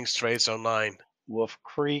Bolin, Whistling Straits 09. Wolf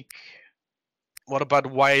Creek. What about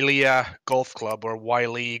Wailea Golf Club or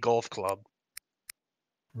Wiley Golf Club?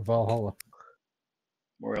 Valhalla.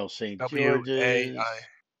 Royal St. WAI. George's.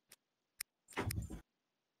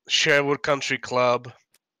 Sherwood Country Club.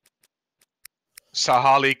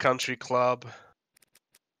 Sahali Country Club.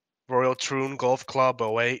 Royal Troon Golf Club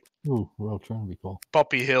 08. Ooh, Royal Troon would be cool.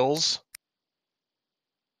 Poppy Hills.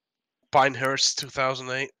 Pinehurst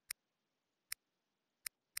 2008.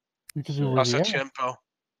 We could do Riviera. Pasachempo.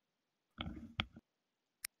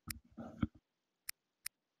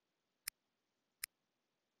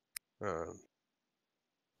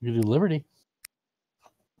 We could do Liberty.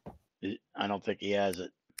 I don't think he has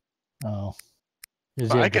it. Oh.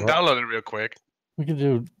 I can download it real quick. We could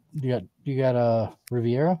do. You got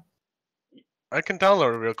Riviera, I can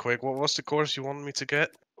download it real quick. What was the course you wanted me to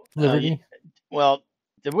get? Liberty. Well,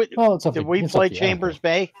 did we Well, it's up did to- we it's up play to you. I don't Chambers care.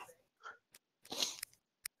 Bay?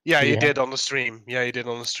 Yeah, you Yeah. did on the stream. Yeah, you did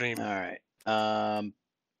on the stream. All right.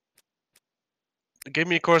 Give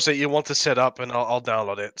me a course that you want to set up, and I'll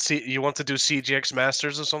download it. See, you want to do CGX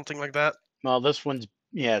Masters or something like that? Well, this one's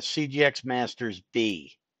CGX Masters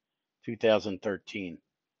B, 2013.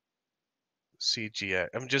 CGX.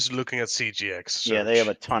 I'm just looking at CGX. Yeah, they have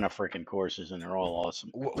a search. ton of freaking courses, and they're all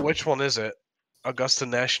awesome. Which one is it? Augusta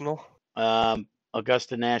National.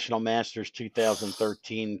 Augusta National Masters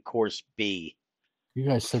 2013 Course B. You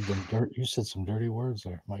guys said You said some dirty words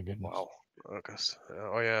there. My goodness. Wow. Augusta.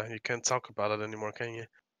 Oh yeah, you can't talk about it anymore, can you?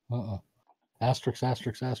 Asterisk,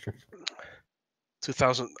 asterisk, asterisk.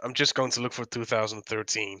 2000. I'm just going to look for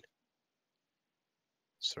 2013.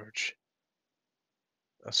 Search.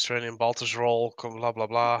 Australian Baltus Roll. Blah blah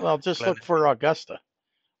blah. Well, just Glen- look for Augusta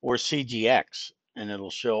or CGX, and it'll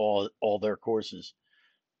show all their courses.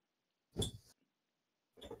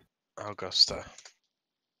 Augusta.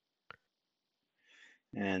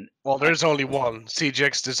 And Well, there's only one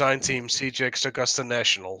CGX Design Team, CGX Augusta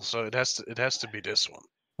National, so it has to be this one.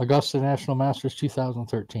 Augusta National Masters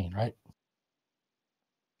 2013, right?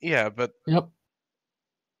 Yeah, but Yep.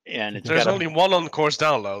 and it's there's got only one on course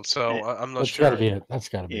download, so I'm not That's sure. got to be it. That's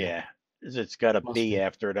got to be it. yeah, it's got a Must B be.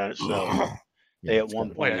 after it. So Yeah, they at it's one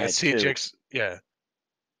gotta be. Oh, point yeah, had it's two. CGX. Yeah,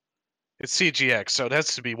 it's CGX, so it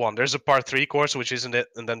has to be one. There's a Part 3 course, which isn't it,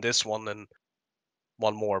 and then this one, and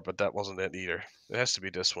one more, but that wasn't it either. It has to be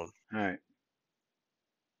this one. All right.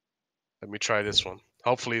 Let me try this one.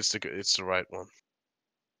 Hopefully, it's the right one.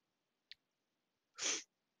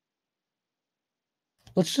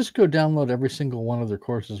 Let's just go download every single one of their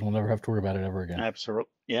courses. We'll never have to worry about it ever again.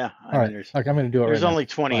 Absolutely. Yeah. All right. Like, I'm going to do it There's right only now.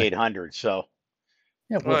 2,800, so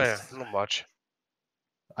Yeah, Oh well, yeah, not much.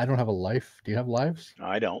 I don't have a life. Do you have lives?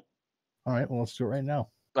 I don't. All right. Well, let's do it right now.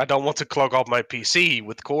 I don't want to clog up my PC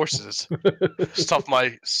with courses. Stuff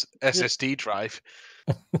my SSD drive.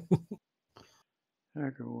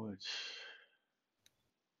 Tiger Woods.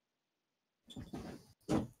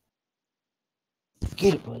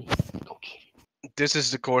 Get it, buddy. Go get it. This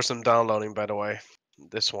is the course I'm downloading, by the way.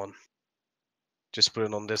 This one. Just put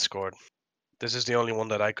it on Discord. This is the only one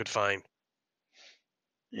that I could find.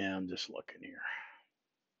 Yeah, I'm just looking here.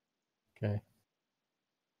 Okay.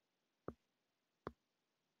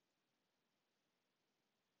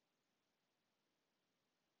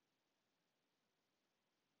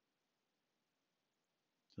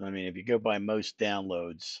 So, I mean, if you go by most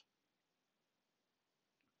downloads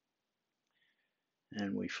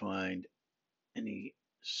and we find any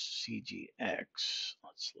CGX,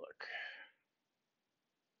 let's look.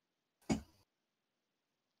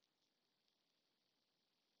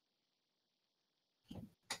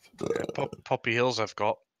 Yeah, Poppy Hills I've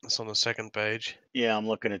got. It's on the second page. Yeah, I'm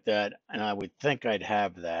looking at that, and I would think I'd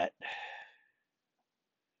have that.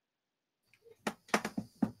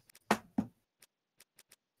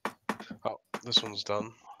 Oh, this one's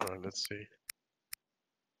done. Alright, let's see.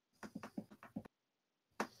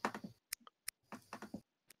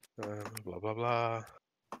 Blah blah blah.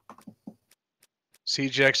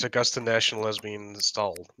 CGX Augusta National has been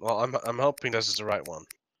installed. Well, I'm hoping this is the right one.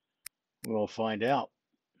 We'll find out.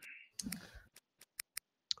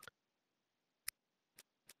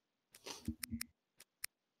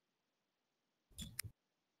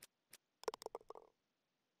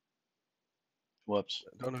 Whoops.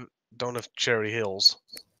 Don't have Cherry Hills.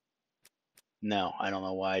 No, I don't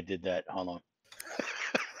know why I did that. Hold on.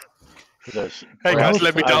 Those Hey guys, browse-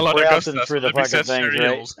 let me I was download browsing Augusta. through the Let me fucking set things, Cherry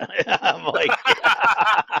right? Hills. I'm like,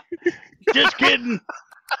 just kidding.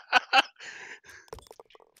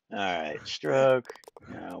 All right, stroke.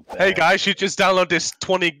 No, Hey back. guys, you just download this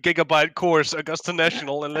 20 gigabyte course, Augusta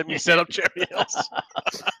National, and let me set up Cherry Hills.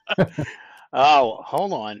 Oh,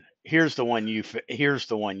 hold on. Here's the one you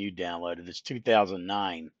downloaded. It's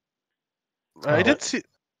 2009. I did see,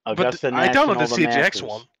 but Augusta I National, downloaded the the CGX Masters.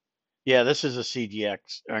 one. Yeah, this is a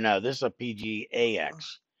CGX, or no, this is a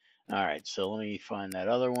PGAX. All right, so let me find that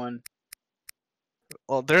other one.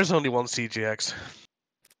 Well, there's only one CGX,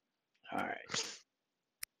 All right.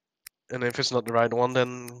 and if it's not the right one,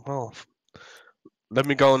 then well, let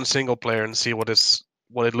me go in single player and see what it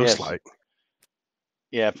looks Yes. like.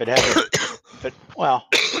 Yeah, if it has well,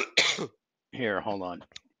 here, hold on.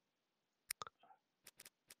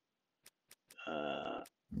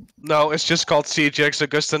 No, it's just called CGX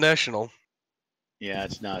Augusta National Yeah,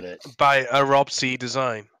 it's not it. by Rob C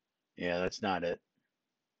Design. Yeah, that's not it.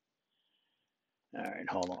 All right,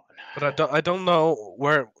 hold on. But I don't know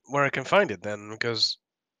where I can find it then, because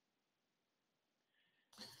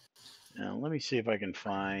Now let me see if I can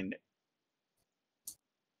find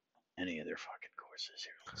any other fucking courses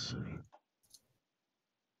here. Let's see.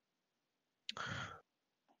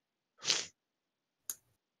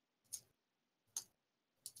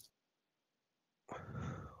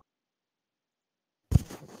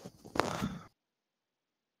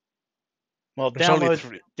 Well, there's only download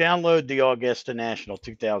 3. download the Augusta National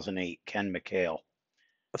 2008 Ken McHale,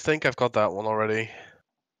 I think I've got that one already.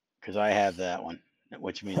 because I have that one,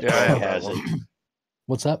 which means Yeah, I Greg have that has it. one.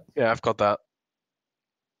 What's up? Yeah, I've got that.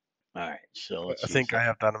 All right, so let's I use think it. I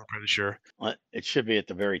have that. I'm pretty sure. It should be at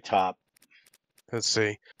the very top. Let's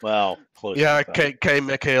see. Well, close. Yeah, to the top. K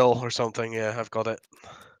McHale or something. Yeah, I've got it.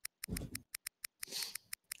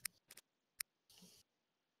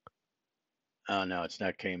 Oh no, it's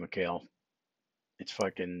not K McHale. It's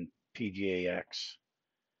fucking PGAX.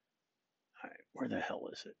 All right, where the hell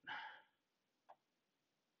is it?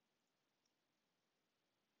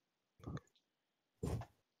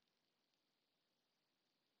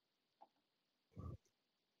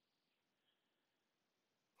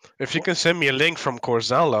 If you can send me a link from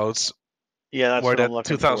Course Downloads Yeah, that's where what I'm that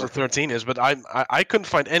looking for. 2013 is, but I couldn't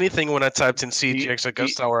find anything when I typed in you- CGX do you-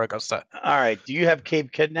 Augusta or Augusta. All right. Do you have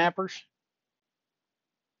Cape Kidnappers?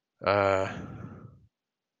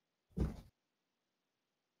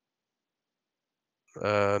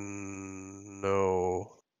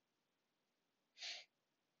 No.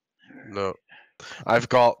 No. I've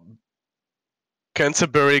got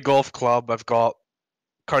Canterbury Golf Club. I've got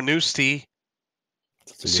Carnoustie,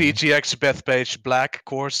 That's a good one. CGX Bethpage Black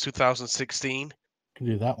Course 2016, Can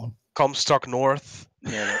do that one. Comstock North.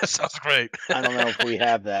 Yeah, That sounds great. I don't know if we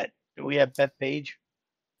have that. Do we have Bethpage?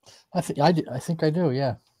 I think I do. I think I do.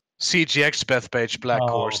 Yeah. CGX Bethpage Black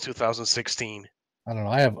Course Oh. 2016. I don't know.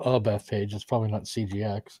 I have a Beth page. It's probably not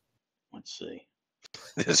CGX. Let's see.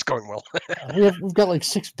 This is going well. We've got like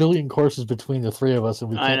 6 billion courses between the three of us, and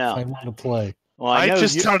we I can't know. find one to play. Well, I know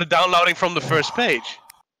just you- started downloading from the first page.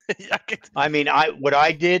 Yeah, I mean, what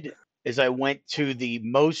I did is I went to the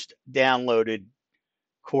most downloaded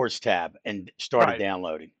course tab and started Right.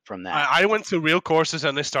 downloading from that. I went to real courses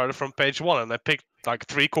and I started from page 1 and I picked like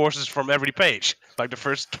 3 courses from every page, like the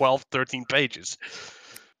first 12, 13 pages.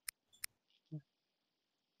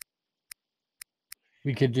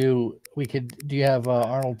 We could. Do you have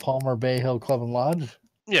Arnold Palmer Bay Hill Club and Lodge?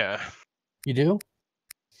 Yeah, You do?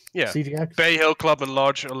 yeah. CGX? Bay Hill Club and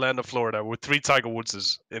Lodge, Orlando, Florida, with 3 Tiger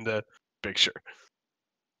Woodses in the picture.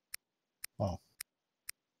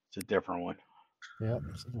 It's a different one. Yep.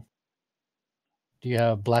 Do you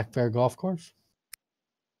have Black Bear Golf Course?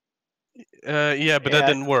 Yeah, but Yeah. that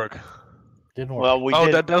didn't work. Didn't work. Well, we Oh,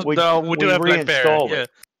 did. that does. we, No, we do have Black Bear. reinstalled Yeah. it.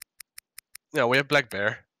 Yeah, we have Black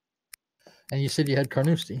Bear. And you said you had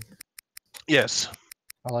Carnoustie. Yes,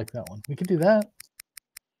 I like that one. We could do that.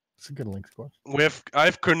 It's a good links course. I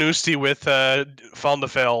have Carnoustie with Van der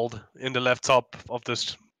Velde in the left top of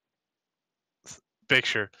this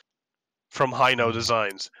picture from Hino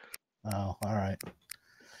Designs. Oh, all right.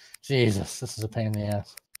 Jesus, this is a pain in the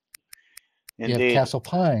ass. You have Indeed. Castle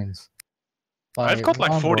Pines. by I've got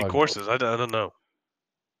like 40 Ronrod. courses. I don't know.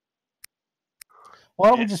 Why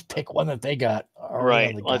don't we just pick one that they got? already on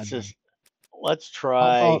Right. the goddamn- Let's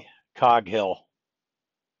try about- Cog Hill.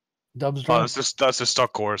 Dubs Oh, Drive? that's a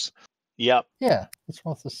stock course. Yep. Yeah, what's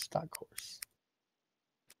wrong with the stock course?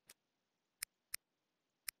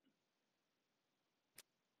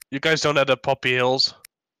 You guys don't have the Poppy Hills?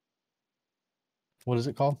 What is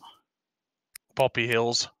it called? Poppy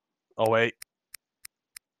Hills. Oh wait.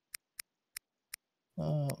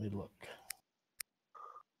 Let me look.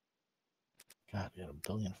 God, you had a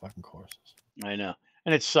billion fucking courses. I know.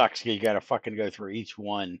 And it sucks. You got to fucking go through each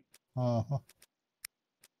one. Uh-huh.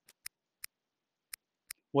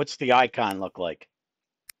 What's the icon look like?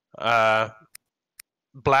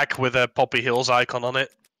 Black with a Poppy Hills icon on it.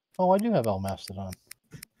 Oh, I do have El Mastodon.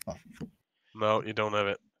 No, you don't have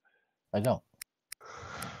it. I don't.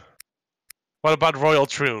 What about Royal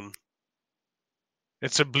Troon?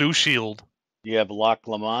 It's a blue shield. Do you have Loch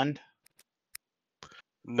Lomond?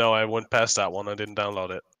 No, I went past that one. I didn't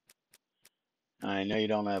download it. I know you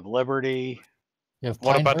don't have Liberty. You have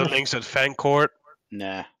What about the Pinehurst? links at Fancourt?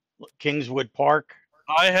 Nah. Kingswood Park.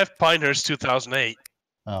 I have Pinehurst 2008.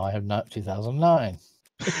 Oh, I have not 2009.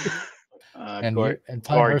 And Gar- you- and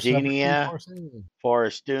Pinehurst number two Gardenia. course is-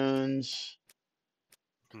 Forest Dunes.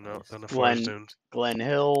 No, then the Glen- Forest Dunes. Glen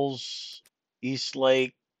Hills. East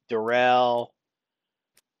Lake. Doral.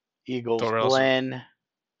 Eagles Doral's- Glen.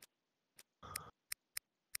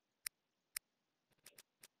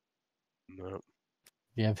 No,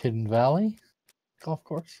 You have Hidden Valley golf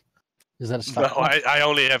course. Is that a no stock course? I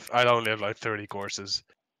only have like 30 courses.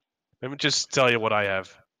 Let me just tell you what I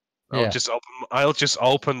have. Yeah. I'll just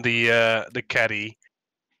open the caddy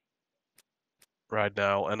right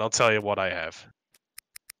now, and I'll tell you what I have.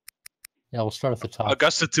 Yeah, we'll start at the top.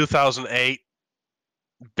 Augusta 2008,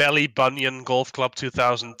 Belly Bunyan Golf Club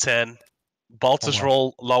 2010, Baltus on.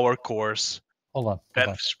 Roll Lower Course, Hold on.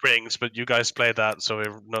 Banff Springs, but you guys played that, so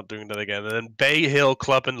we're not doing that again. And then Bay Hill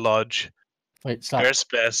Club and Lodge, Wait, stop. Bear's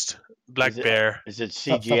Best, Black Is it- Bear. Is it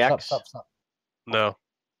Stop, CGX? stop. No, All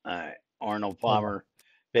right. Arnold Palmer.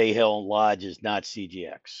 Bay Hill Lodge is not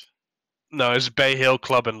CGX. no, it's Bay Hill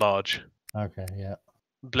Club and Lodge. Okay, yeah.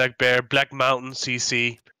 Black Bear, Black Mountain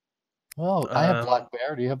CC. Well, I have Uh, Black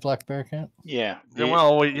Bear. Do you have Black Bear, Kent? Yeah. Yeah,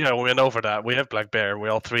 well, we went over that. We have Black Bear. We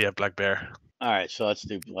all three have Black Bear. All right. So let's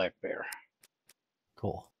do Black Bear.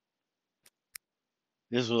 Cool.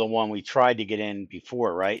 This was the one we tried to get in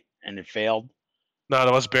before, right? And it failed. No,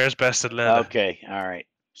 that was Bear's Best Atlanta. Okay. All right.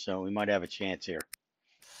 So we might have a chance here.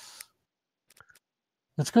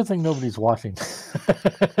 It's a good thing nobody's watching.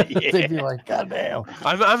 They'd be like, God damn.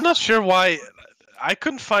 I'm not sure why. I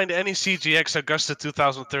couldn't find any CGX Augusta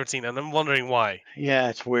 2013, and I'm wondering why. Yeah,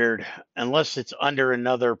 it's weird. Unless it's under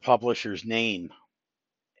another publisher's name,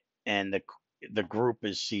 and the group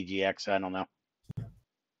is CGX. I don't know.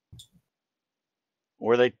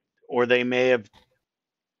 Or they may have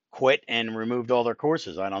quit and removed all their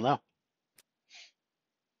courses. I don't know.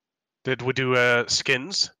 Did we do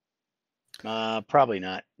skins? Probably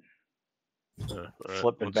not. Alright,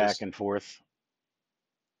 Flipping we'll back just- and forth.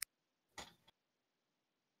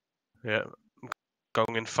 Yeah,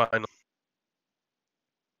 going in final.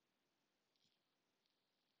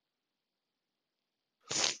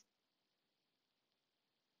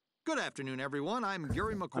 Good afternoon, everyone. I'm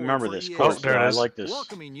Gary McCord. I remember for this EA course. Oh, there it though. I is. like this.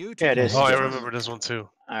 Welcoming you to Yeah, it is. Oh, I different. remember this one too.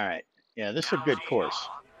 All right. Yeah, this is a good course.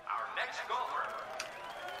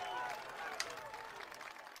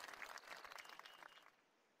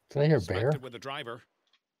 Did I hear bear? Selected with the driver.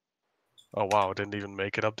 Oh wow, I didn't even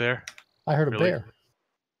make it up there. I heard a Really? bear.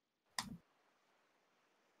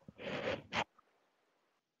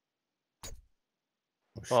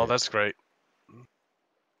 Oh, shit. that's great.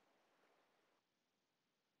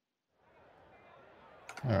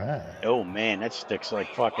 All right. Oh man, that sticks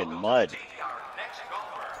like fucking mud.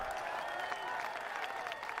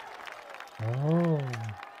 Oh.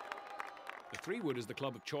 The 3-wood is the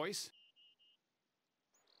club of choice.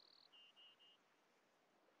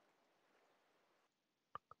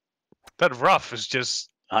 That rough is just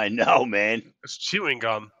I know, man. it's chewing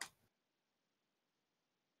gum.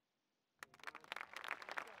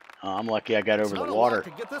 Oh, I'm lucky I got It's over not the a lot water. to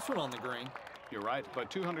get this one on the green. You're right,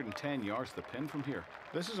 about 210 yards to the pin from here.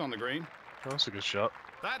 This is on the green. Oh, that's a good shot.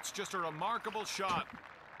 That's just a remarkable shot.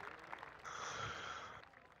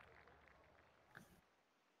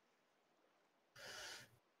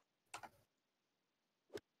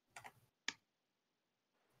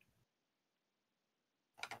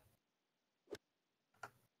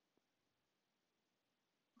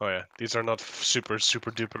 Oh yeah, these are not super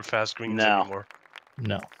duper fast greens No. anymore.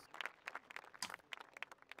 No.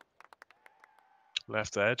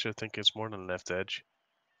 Left edge, I think it's more than left edge.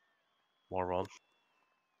 More on.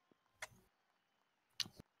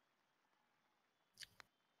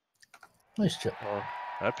 Nice chip. Oh,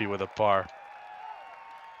 happy with a par.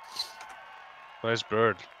 Nice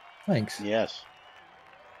bird. Thanks. Yes,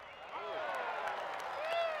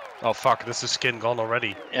 Oh fuck, this is skin gone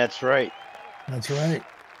already. that's right. That's right.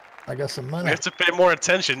 I got some We money. have to pay more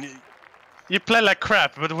attention. You play like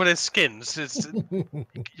crap, but with its skins, it's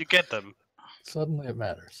you get them. Suddenly it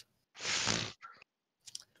matters.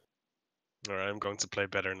 Alright, I'm going to play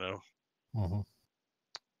better now. Hmm.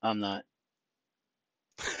 I'm not.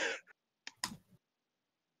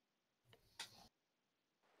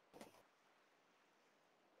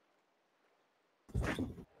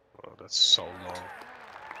 Oh, that's so long.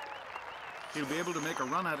 He'll be able to make a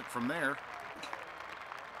run at it from there.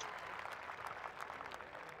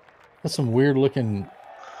 That's some weird looking.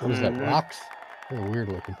 What is that? Mhm. Rocks? They're weird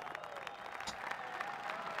looking.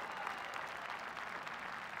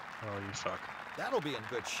 Oh, you fuck. That'll be in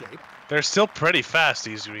good shape. They're still pretty fast,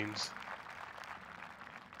 these greens.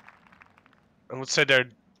 I would say they're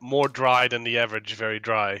more dry than the average very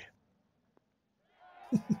dry.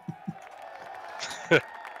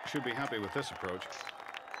 Should be happy with this approach.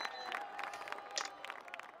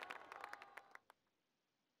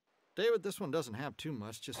 David, this one doesn't have too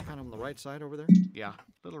much, just kind of on the right side over there. Yeah,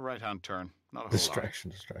 little right-hand turn. Not a whole lot.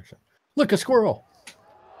 Distraction. Look, a squirrel.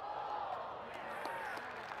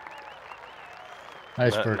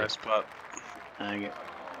 Nice bird. Nice putt. I get,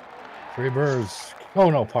 3 birds. Oh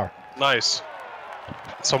no, par. Nice.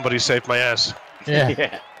 Somebody saved my ass. Yeah.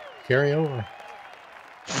 yeah. Carry over.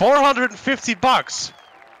 $450.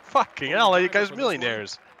 Fucking hell, are you guys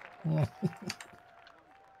millionaires?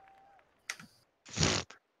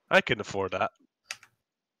 I can afford that.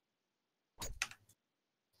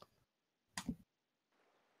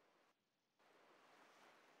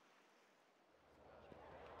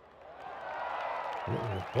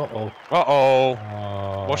 Uh-oh.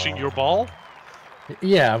 Uh-oh. Washing your ball?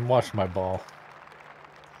 Yeah, I'm washing my ball.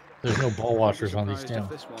 There's no ball washers on these Surprised damn if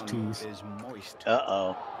this one tees. is moist.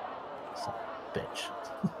 Uh-oh. Son of a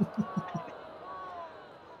bitch.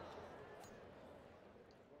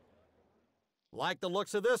 Like the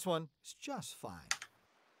looks of this one, it's just fine.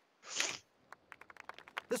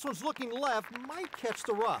 This one's looking left, might catch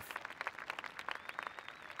the rough.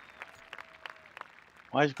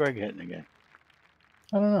 Why is Greg hitting again?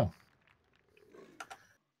 I don't know.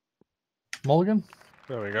 Mulligan?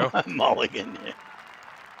 There we go. Mulligan. Yeah.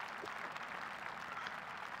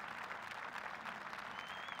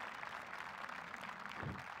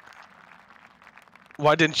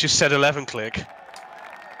 Why didn't you set 11 click?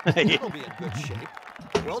 That'll be in good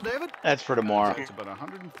shape. Well, David, That's for tomorrow. It's about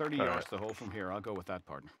 130 All yards to the hole from here. I'll go with that,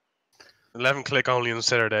 partner. 11 click only on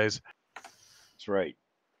Saturdays. That's right.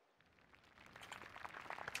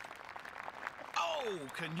 Oh,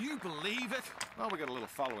 can you believe it? Well, we got a little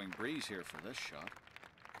following breeze here for this shot.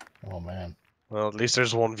 Oh man. Well, at least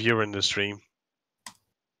there's one viewer in the stream.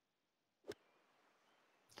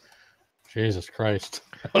 Jesus Christ.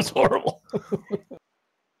 That was horrible. That's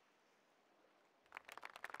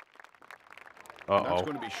Uh-oh.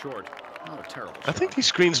 going to be short. Not a terrible I think shot. these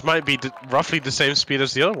screens might be roughly the same speed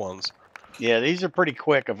as the other ones. Yeah, these are pretty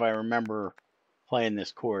quick if I remember playing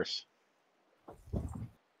this course.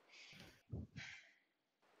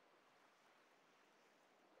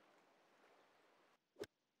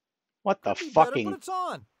 What the could be better, fucking... but it's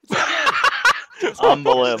on. It's okay. Just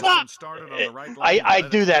Unbelievable. getting started on the right line, I let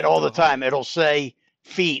it do that take all to the hole. time. It'll say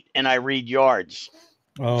feet and I read yards.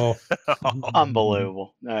 Oh.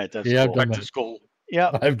 Unbelievable. All right, that's Yeah, I've cool. done Back to that. school.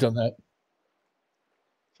 Yep. I've done that.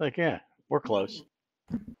 It's like, yeah, we're close.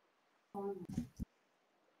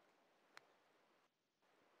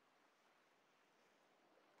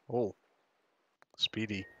 Oh.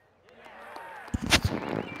 Speedy.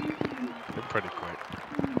 They're pretty quick.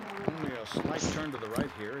 Only a slight turn to the right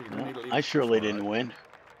here. You don't need to leave I it too surely far didn't out. win.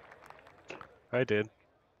 I did.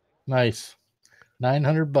 Nice.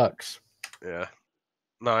 $900. Yeah.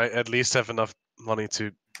 No, I at least have enough money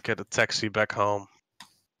to get a taxi back home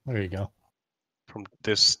There you go. from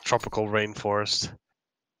this tropical rainforest.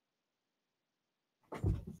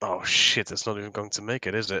 Oh shit, it's not even going to make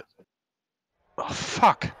it, is it? Oh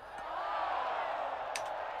fuck.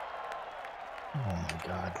 Oh my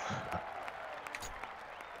God.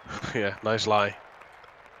 Yeah, nice lie.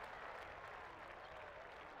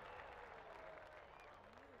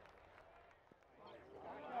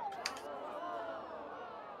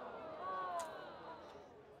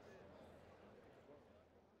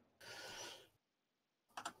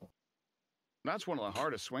 That's one of the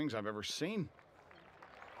hardest swings I've ever seen.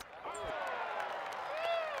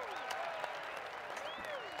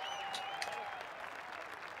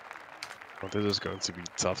 Well, this is going to be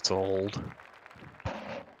tough to hold.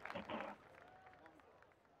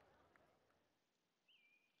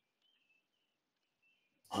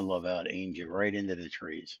 I love how it aims you right into the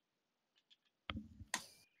trees.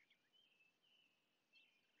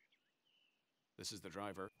 This is the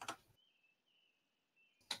driver.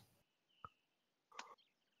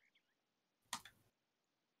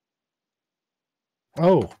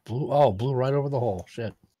 Oh, blew right over the hole.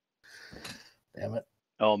 Shit. Damn it.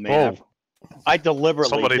 Oh man, I deliberately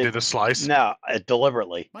Somebody did a slice. No,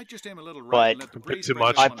 deliberately. Might just aim a little right But and let the a bit breeze too bring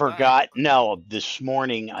much. this I one forgot. back. No, this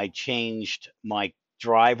morning I changed my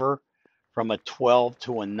driver from a 12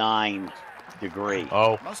 to a 9 degree.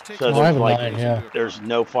 Oh, Must take So some there's of the like- breeze yeah. into There's account.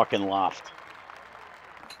 no fucking loft.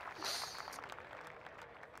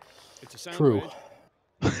 It's a sound True.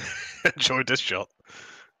 wedge. enjoyed this shot.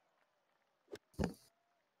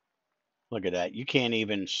 Look at that. You can't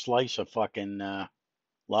even slice a fucking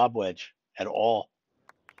lob wedge at all.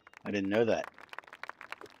 I didn't know that.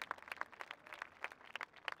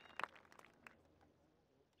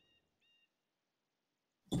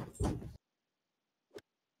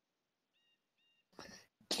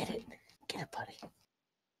 Get it, buddy.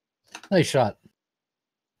 Nice shot.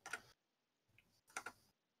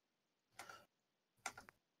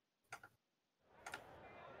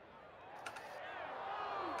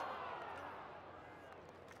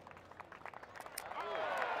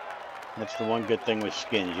 That's the one good thing with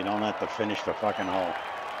skins. You don't have to finish the fucking hole.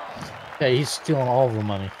 Yeah, he's stealing all of the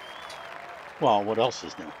money. Well, what else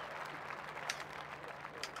is new?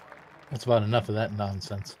 That's about enough of that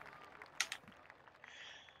nonsense.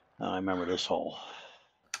 I remember this hole.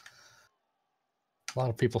 A lot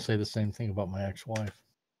of people say the same thing about my ex-wife.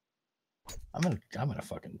 I'm gonna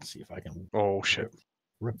fucking see if I can Oh shit.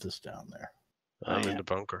 rip this down there. I'm yeah. in the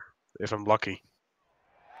bunker. If I'm lucky.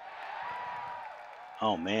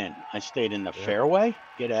 Oh man, I stayed in the Yeah. fairway?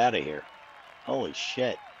 Get out of here. Holy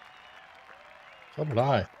shit. So did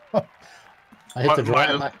I. I hit the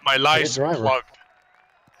driver. My lies driver. plugged.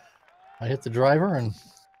 I hit the driver and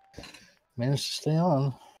managed to stay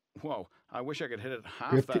on. Whoa, I wish I could hit it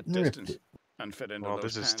half Ripped that it and ripped distance it. and fit into Well,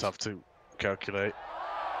 those this is pants. tough to calculate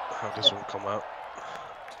how this will come out.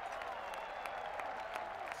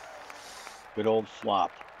 Good old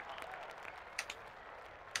flop.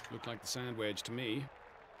 Looked like the sand wedge to me.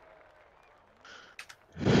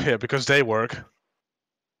 Yeah, because they work.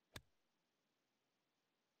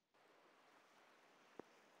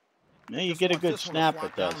 Yeah, you Just get a want good this one to snap flop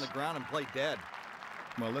with down those. on the ground and play dead.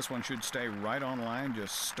 Well, this one should stay right on line.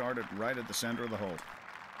 Just start it right at the center of the hole.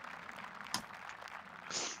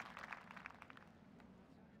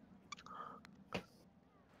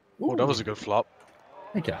 Oh, that was a good flop.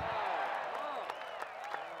 Thank you.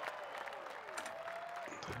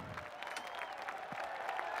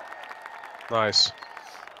 Nice.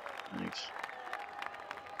 Thanks.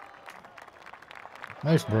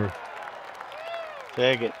 Nice bird.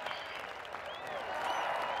 Take it.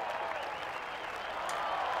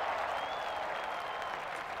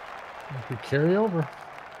 We carry over.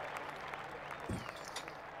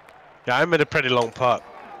 Yeah, I made a pretty long putt.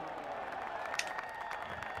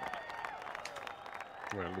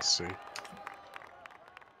 Well, let's see.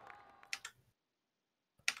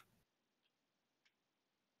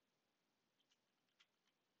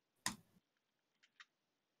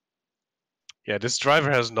 Yeah, this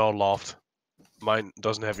driver has no loft. Mine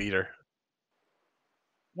doesn't have either.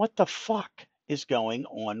 What the fuck is going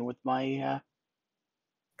on with my?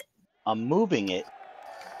 I'm moving it.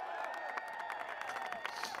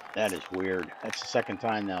 That is weird. That's the second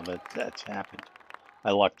time now that that's happened.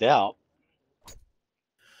 I lucked out.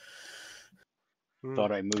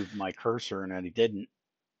 Thought I moved my cursor and I didn't.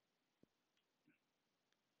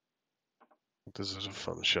 This is a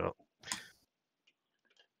fun shot.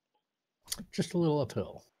 Just a little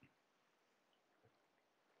uphill.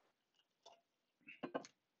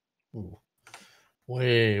 Ooh.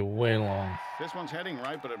 Way long. This one's heading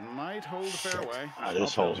right, but it might hold the fairway.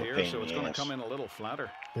 This Uphill hole's a here, pain so in it's the going to ass. come in a little flatter.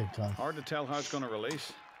 Big time. Hard to tell how it's going to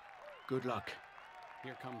release. Good luck.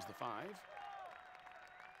 Here comes the 5.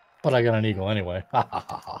 But I got an eagle anyway.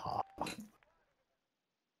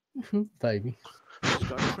 Baby. It's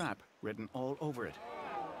got crap written all over it.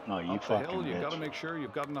 No, you Up the fucking hill, you've got to bitch. make sure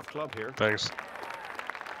you've got enough club here. Thanks.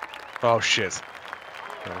 Oh shit.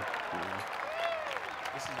 Oh,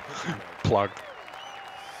 This is a pitching wedge. plugged.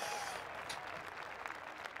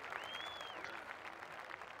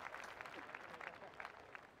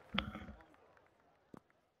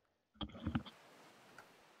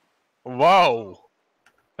 Whoa!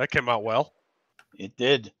 That came out well. It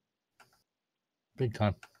did. Big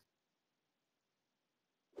time.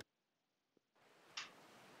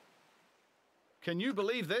 Can you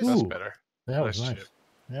believe this? That's Ooh. better. That was Nice nice. chip.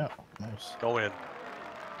 Yeah, nice. Go in.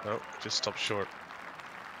 No, just stop short.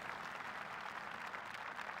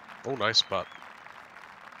 Oh, nice spot.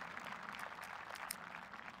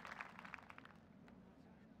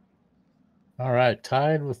 All right,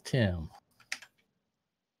 tied with Tim.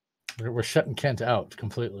 We're shutting Kent out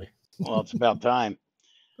completely. Well, it's about time.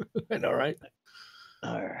 I know, right?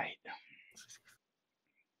 All right.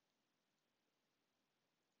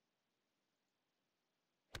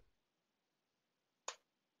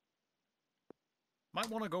 Might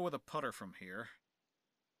want to go with a putter from here.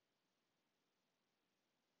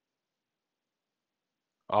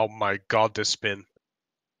 Oh my god, this spin.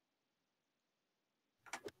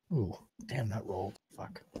 Ooh, damn, that rolled.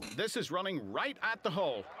 Fuck. This is running right at the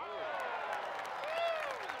hole.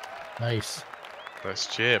 Nice. Nice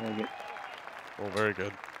chip. Take it. Oh, very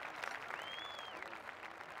good.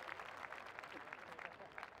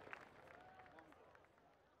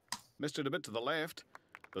 Missed it a bit to the left,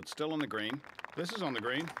 but still on the green. This is on the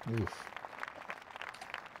green. Oof.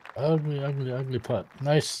 Ugly putt.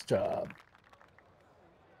 Nice job.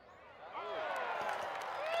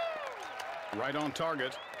 Right on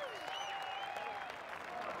target.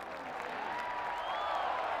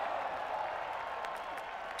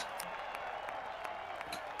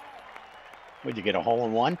 Would you get a hole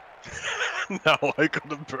in one? No, I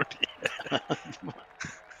got a birdie.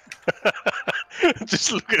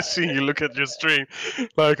 Just look at seeing you look at your stream,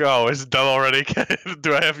 like, oh, it's done already.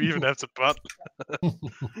 Do I even have to putt? All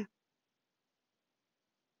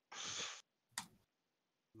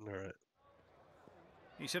right.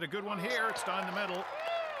 He's hit a good one here. It's down the middle.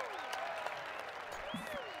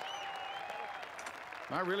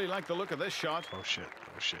 I really like the look of this shot. Oh shit.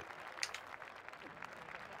 Oh shit.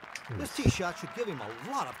 This tee shot should give him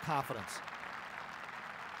a lot of confidence.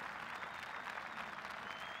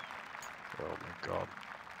 Oh my god.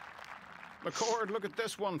 McCord, look at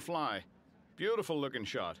this one fly. Beautiful looking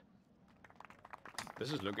shot.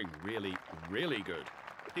 This is looking really, really good.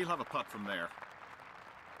 He'll have a putt from there.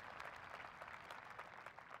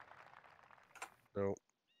 No.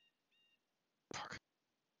 Fuck.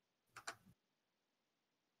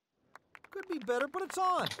 Could be better, but it's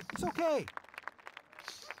on. It's okay.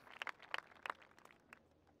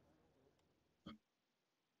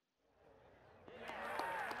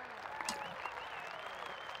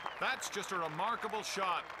 That's just a remarkable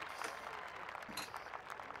shot.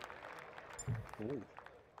 Ooh.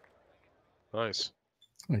 Nice.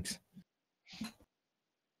 Thanks.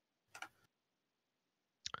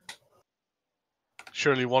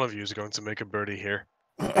 Surely one of you is going to make a birdie here.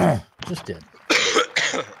 Just did.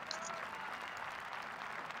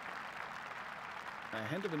 a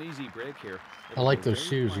hint of an easy break here. I like those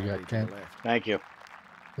shoes you got, Quietly to Ken. the left. Thank you.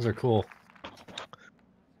 Those are cool.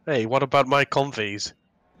 Hey, what about my Comfies?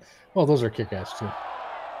 Well, those are kick-ass too.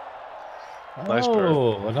 Nice bird.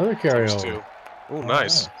 Oh, another Times carryover. 2. Oh, All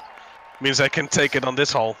nice. right. Means I can take it on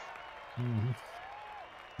this hole. Mhm.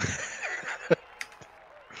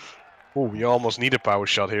 Oh, you almost need a power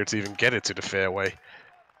shot here to even get it to the fairway.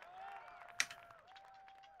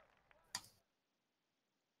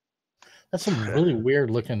 That's some really weird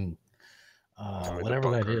looking, I'm in the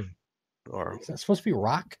whatever that bunker. is. Or Is that supposed to be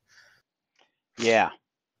rock? Yeah,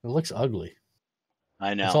 It looks ugly.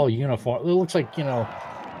 I know. It's all uniform. It looks like,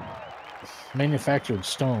 manufactured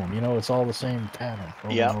stone. It's all the same pattern.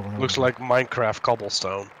 Over Yep. and over and looks over. like Minecraft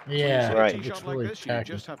cobblestone. Yeah, When you see a Right. tee it shot looks like really this, you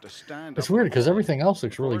tacky. just have to stand It's up on weird the because ball. everything else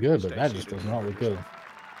looks The really court good, will but stay that just seated does when not you're look ready. good.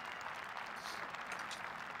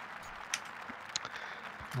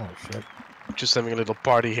 Oh shit! Just having a little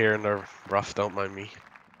party here in the rough, don't mind me.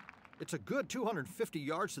 It's a good 250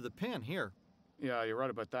 yards to the pin here. Yeah, you're right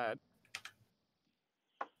about that.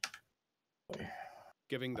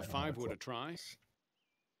 Giving the 5-wood a try.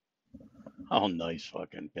 Oh, nice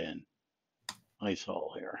fucking pin. Nice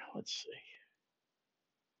hole here. Let's see.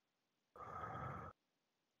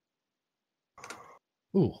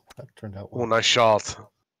 Ooh, that turned out Oh, well. nice shot.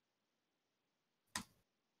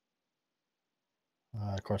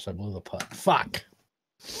 Of course, I blew the putt. Fuck!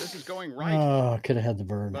 This is going right, Oh, could have had the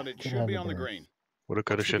bird. but it Coulda should had be on the bird. green. Woulda,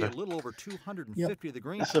 coulda, Should be a shoulda. little over 250 of the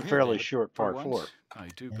green. This is from a here, fairly David. short For par 4. once, I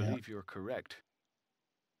do Yeah. believe you're correct.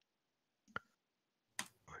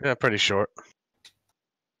 Yeah, pretty short.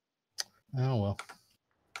 Oh well.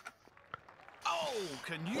 Oh,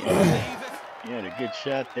 can you believe it? You had a good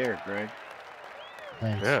shot there, Greg.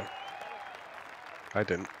 Thanks. Yeah. I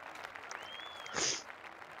didn't.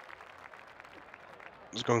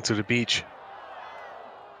 I was going to the beach.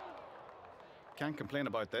 Can't complain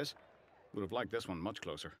about this. Would have liked this one much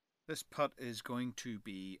closer. This putt is going to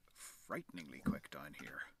be frighteningly quick down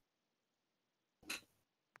here.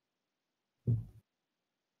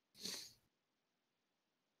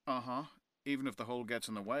 Uh-huh. Even if the hole gets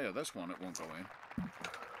in the way of this one, it won't go in.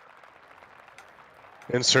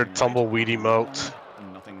 Insert tumbleweed emote.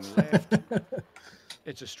 And nothing left.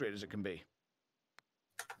 It's as straight as it can be.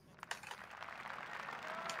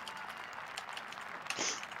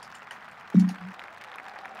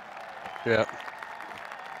 Yeah.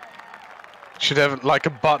 Should have like a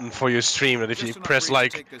button for your stream that if Just you enough press reach to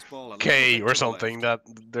like take this ball a little K bit or to the something, left.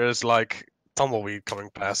 that there's like tumbleweed coming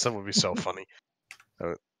past. That would be so funny.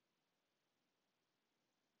 Oh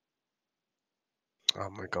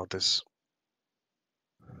my god, this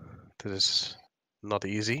is not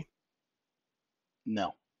easy.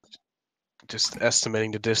 No. Just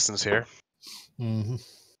estimating the distance here. Mm-hmm.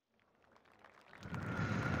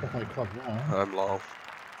 Definitely club now. I'm long.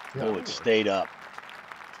 Yeah. Oh, it stayed up.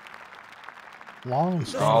 Long and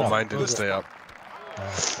stand Oh, up. mine didn't stay up.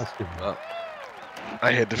 That's good. Oh.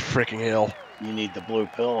 I hit the freaking hill. You need the blue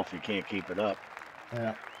pill if you can't keep it up.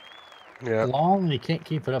 Yeah. Yeah. Long and you can't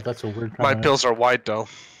keep it up. That's a weird. My combination. pills are white though.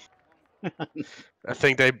 I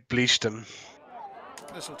think they bleached them.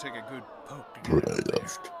 This will take a good poke to get it out there.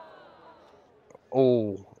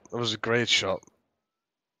 Oh, that was a great shot.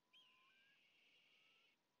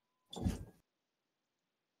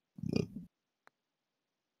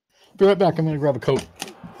 Be right back. I'm gonna grab a coat.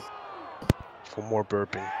 For more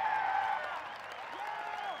burping.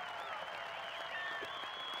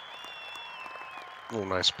 Oh,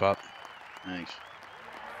 nice putt. Nice.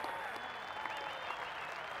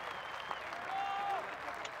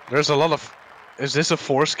 There's a lot of. Is this a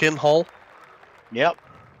foreskin hole? Yep.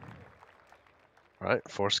 Right,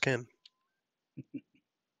 foreskin.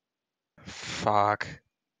 Fuck.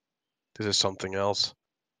 This is something else.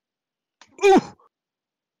 Ooh!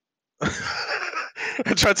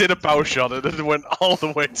 I tried to hit a power shot and it went all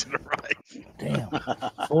the way to the right.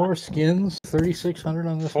 Damn. 4 skins, 3,600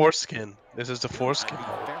 on this. Foreskin. This is the foreskin I'd be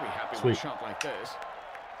hole. very happy with Sweet. a shot like this.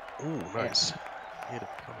 Ooh, nice. I hit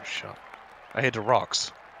a power shot. I hit the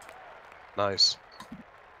rocks. Nice.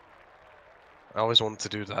 I always wanted to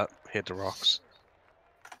do that. Hit the rocks.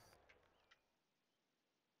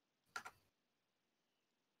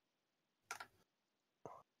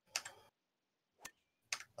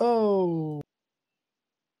 Oh.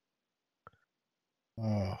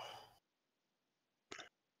 Oh.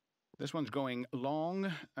 This one's going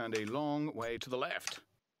long and a long way to the left.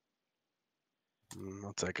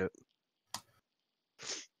 I'll take it.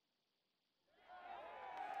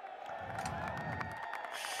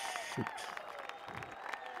 Shoot.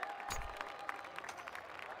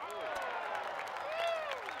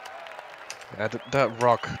 Yeah, that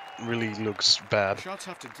rock really looks bad. Shots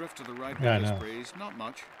have to drift to the right Yeah, I with this know. breeze. Not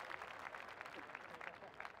much.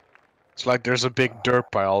 It's like there's a big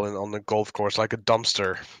dirt pile on the golf course, like a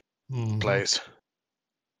dumpster Mhm. place.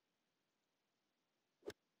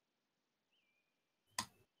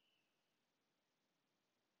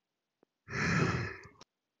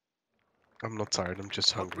 I'm not tired, I'm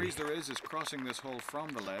just What hungry. breeze there is crossing this hole from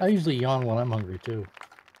the left. I usually yawn when I'm hungry too.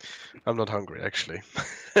 I'm not hungry, actually.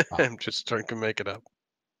 I'm just trying to make it up.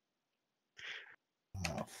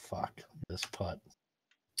 Oh fuck this putt.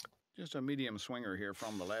 Just a medium swinger here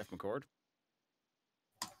from the left, McCord.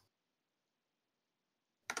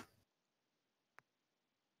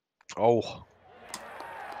 Oh.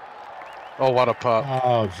 Oh, what a putt.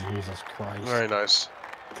 Oh Jesus Christ. Very nice.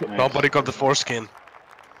 Nice. Nobody got the foreskin.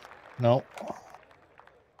 No.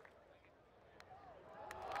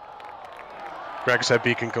 Greg said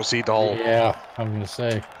he can concede the hole. Yeah, I'm gonna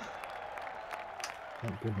say.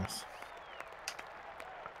 Thank goodness.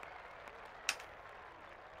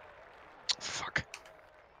 Fuck.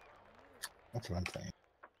 That's what I'm saying.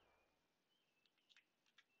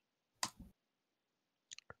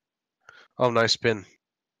 Oh, nice spin.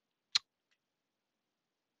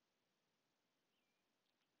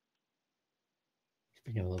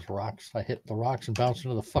 Speaking of those rocks, I hit the rocks and bounced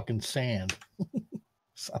into the fucking sand.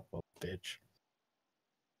 Son of a bitch.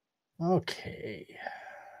 Okay.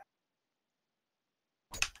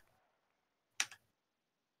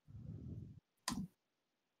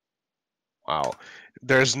 Wow.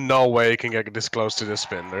 There's no way you can get this close to this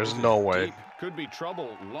spin. There's This is no way. deep. Could be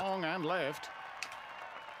trouble, long and left.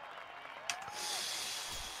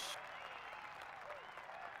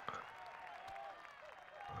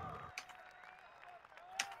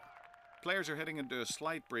 Players are heading into a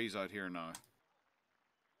slight breeze out here now.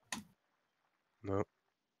 No.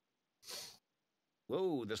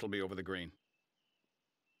 Whoa, this will be over the green.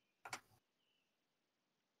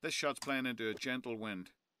 This shot's playing into a gentle wind.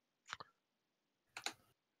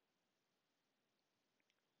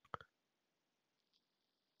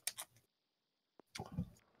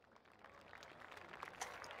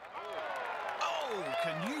 Oh,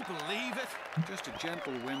 can you believe it? Just a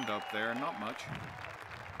gentle wind up there, not much.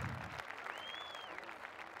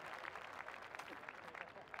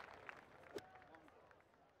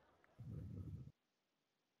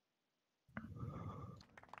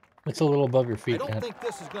 It's a little above your I feet, don't Kent. think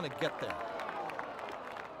this is going to get there.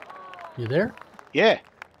 You there? Yeah.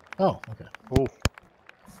 Oh, okay. Oh,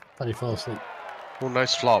 Thought he fell asleep. oh,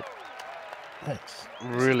 nice flop. Thanks.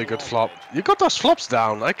 Really good flop. You got those flops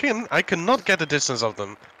down. I cannot get the distance of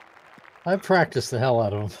them. I've practiced the hell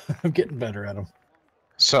out of them. I'm getting better at them.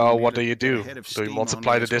 So You what need do to you get do? a head of Do you steam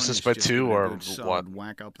multiply onto the this one, distance it's by just 2 giving a or good what? solid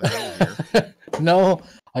whack up the hill here. No,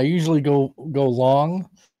 I usually go long,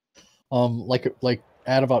 like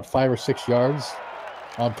add about 5 or 6 yards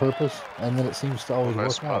on purpose, and then it seems to always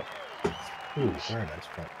nice work out. Ooh, very nice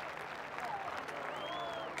putt.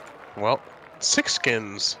 Well, 6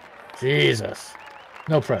 skins. Jesus.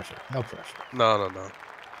 No pressure. No pressure. No.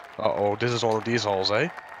 Uh-oh, this is one of these holes, eh?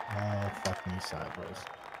 Oh, fuck me sideways.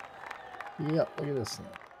 Yep, look at this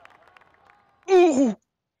thing. Ooh!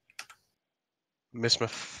 Miss my...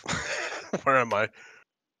 Where am I?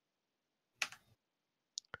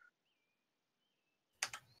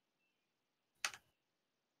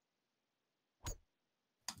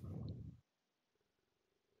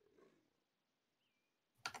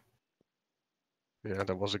 Yeah,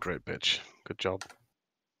 that was a great pitch. Good job.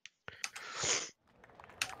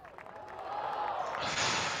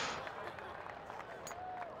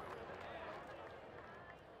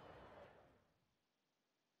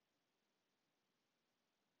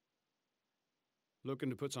 Looking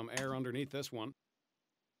to put some air underneath this one.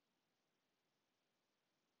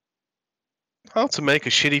 How to make a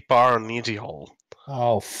shitty par on an easy hole.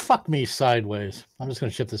 Oh, fuck me sideways. I'm just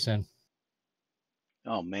going to chip this in.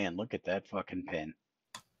 Oh man, look at that fucking pin.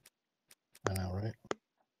 I know, right?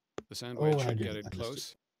 The sand Oh, wedge I should did- get I it missed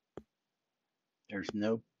close. There's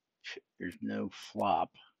no flop,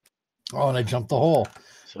 Oh, and I jumped the hole.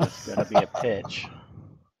 so it's got to be a pitch.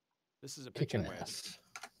 This is a pitching Kicking wedge. ass.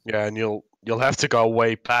 Yeah, and you'll have to go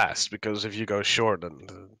way past, because if you go short, then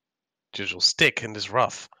you'll stick in this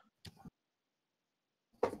rough.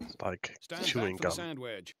 It's like Stand chewing back for the gum. sand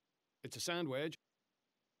wedge. It's a sand wedge.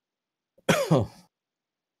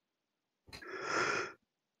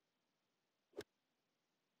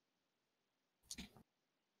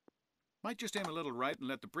 Might just aim a little right and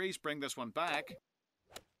let the breeze bring this one back.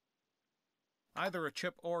 Either a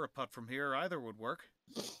chip or a putt from here, either would work.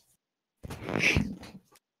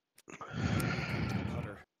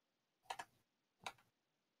 Putter.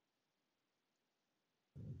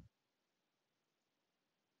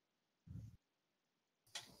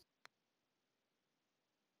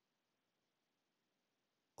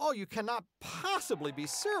 Oh, you cannot possibly be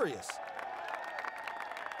serious.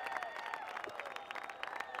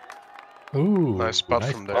 Ooh, Nice spot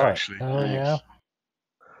from there, actually. Oh Nice. yeah,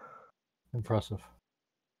 impressive.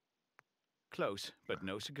 Close, but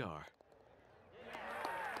no cigar.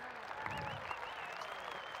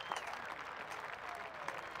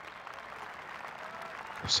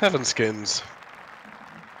 Seven skins.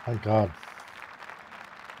 Thank God.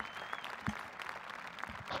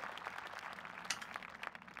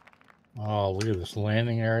 Oh, look at this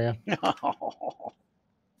landing area.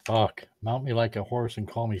 Fuck. Mount me like a horse and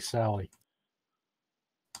call me Sally.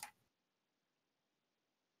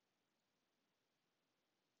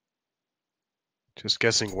 Just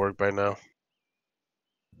guessing work by now.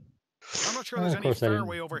 I'm not sure Of there's any course I didn't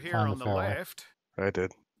fairway over here find on the the fairway. left. I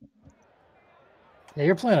did. Yeah,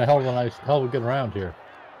 you're playing a hell of a good round here.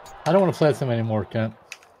 I don't want to play with him anymore, Kent.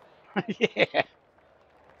 Yeah.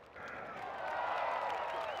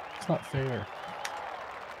 It's not fair.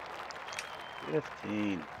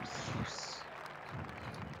 15. Oh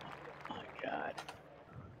my God.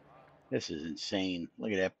 This is insane.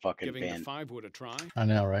 Look at that fucking Giving the band. 5-wood a try. I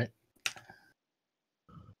know, right?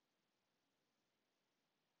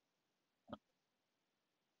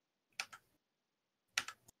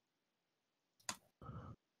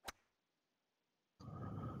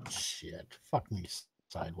 Shit. Fuck me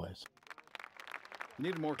sideways.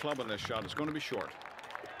 Need more club on this shot. It's going to be short.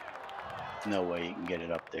 No way you can get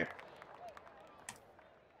it up there.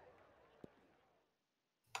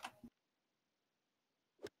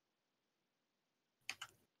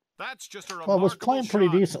 That's just a Well, I remarkable was playing pretty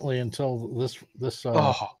shot. decently until this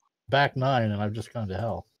Oh, back nine, and I've just gone to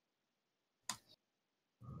hell.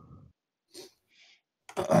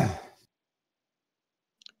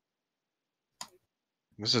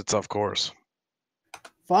 this is a tough course.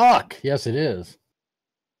 Fuck! Yes, it is.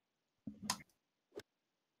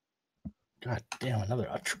 God damn,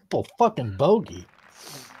 a triple fucking bogey.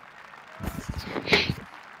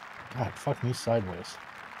 God, fuck me sideways.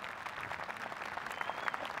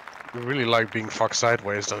 You really like being fucked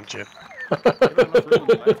sideways, don't you? Give it enough room on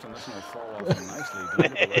the left and this will fall off nicely down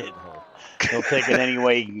to the right of the hole. He'll take it any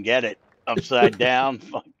way you can get it. Upside down.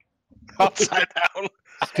 Fuck. Upside down.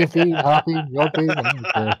 Skippy, hoppy, ropey. I don't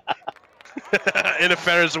care. In a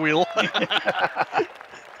Ferris wheel.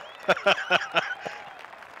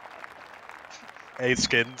 8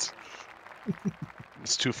 skins.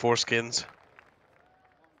 It's 2 foreskins.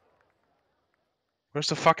 Where's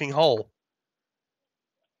the fucking hole?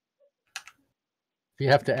 If you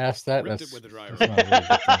have to ask that, Ripped that's it with the driver. not a really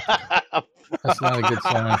good sign. That's not a good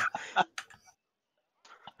sign.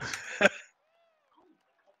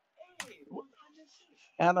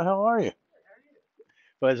 How the hell are you? If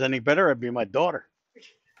I was any better, I'd be my daughter.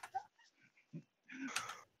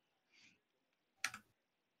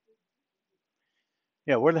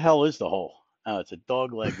 Yeah, where the hell is the hole? Oh, it's a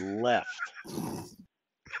dog leg left.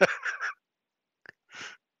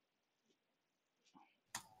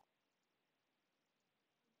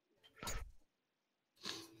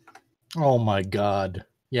 Oh my God.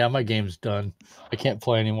 Yeah, my game's done. I can't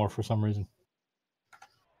play anymore for some reason.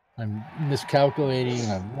 I'm miscalculating,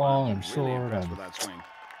 I'm long, I'm Really short, impressed I'm with that swing.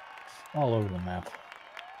 all over the map.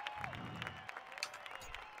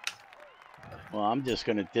 Well, I'm just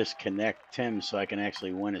going to disconnect Tim so I can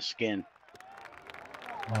actually win a skin.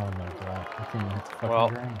 Oh my God. I can't even hit the fucking Well.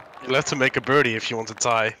 green. You'll have to make a birdie if you want to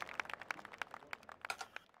tie.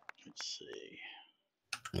 Let's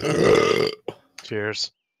see.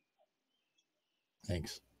 Cheers.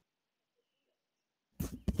 Thanks.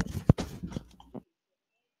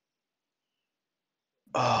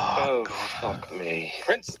 Oh, God. fuck me.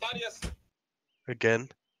 Prince Thaddeus. Again.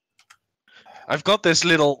 I've got this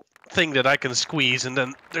little thing that I can squeeze, and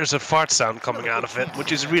then there's a fart sound coming out of it,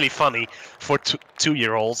 which is really funny for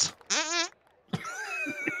 2-year-olds.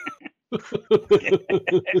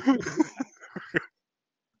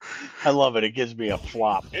 I love it. It gives me a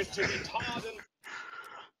flop. Is to be tarred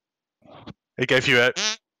It gave you a...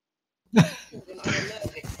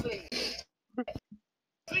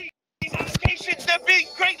 These allegations, they're being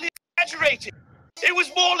greatly exaggerated. It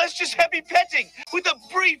was more or less just heavy petting with a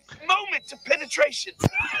brief moment of penetration.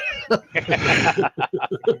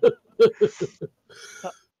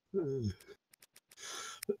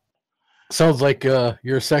 Sounds like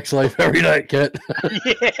your sex life every night, Kit.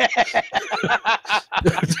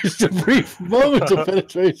 Just a brief moment of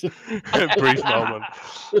penetration. A brief moment.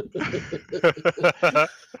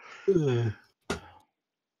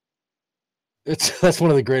 That's one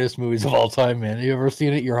of the greatest movies of all time, man. You ever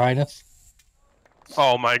seen it, Your Highness?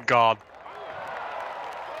 Oh my God.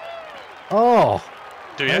 Oh,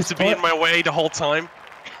 Do you have to be in my way the whole time?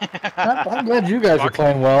 I'm glad you guys are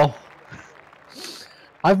playing well.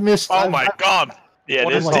 I've missed. Oh my god! Yeah,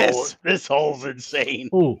 What is this hole's insane.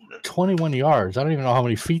 Oh, 21 yards. I don't even know how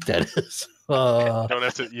many feet that is.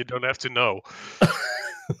 You don't have to know.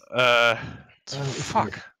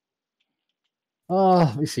 Fuck.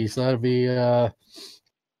 Let me see. So that'll be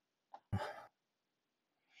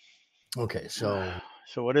okay. So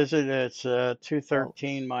what is it? It's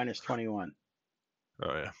 213 minus 21.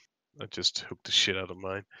 Oh yeah, I just hooked the shit out of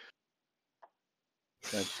mine.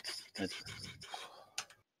 That's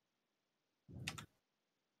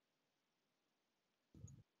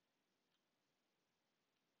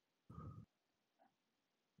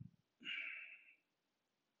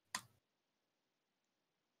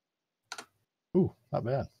ooh, not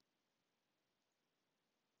bad.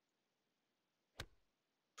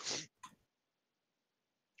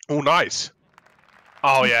 Oh, nice.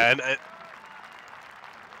 Oh yeah, and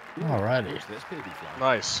Alrighty. This baby fly.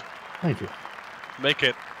 nice. Thank you. Make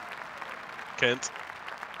it, Kent.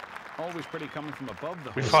 Always pretty coming from above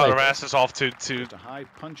the We hole. fought our asses off to Just a high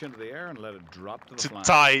punch into the air and let it drop to the fly.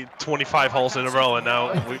 tie 25 holes in a row, and now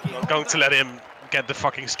we're going to let him get the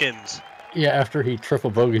fucking skins. Yeah, after he triple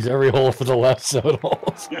bogeys every hole for the last 7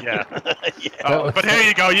 holes. Yeah. yeah. But here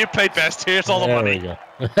you go. You played best. Here's all the There money. we go.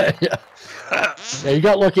 Yeah. Yeah, you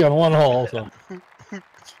got lucky on 1 hole. So.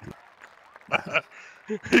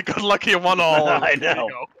 You got lucky in 1 hole. I There you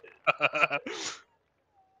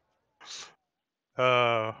know.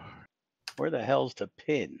 go. Where the hell's the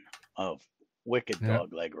pin of Wicked Yeah.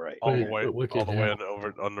 Dog Leg Right? All the Wait, way, Wicked, all the yeah. way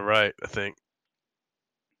over on the right, I think.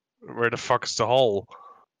 Where the fuck is the hole?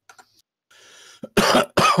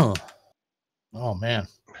 Oh man,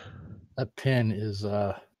 that pin is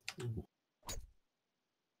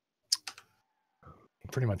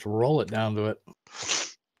pretty much roll it down to it.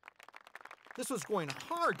 This was going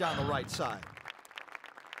hard down the right side.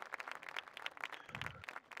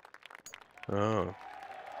 Oh.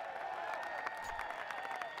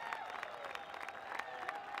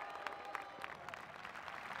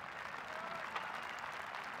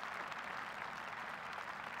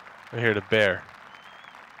 I hear the bear.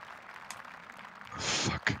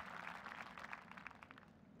 Fuck.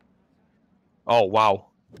 Oh, wow.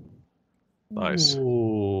 Nice.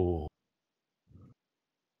 Ooh.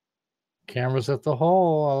 Cameras at the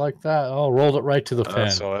hole. I like that. Oh, rolled it right to the I pin.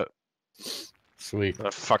 saw it. Sweet. I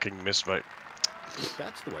fucking missed, mate.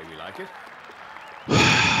 That's the way we like it. That's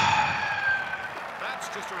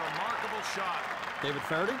just a remarkable shot. David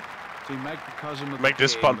Faraday? See, microcosm of Make the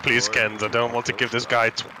this game, punt, the please, board Kens. I is don't want to close give this up. guy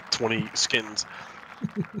 20 skins.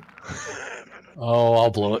 Oh,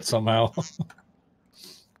 I'll blow it somehow.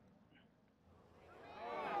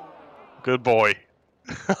 Good boy.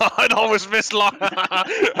 I'd almost missed long.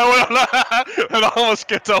 I'd almost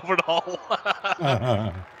skipped over the hole.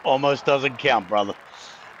 Almost doesn't count, brother.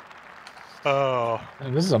 Oh.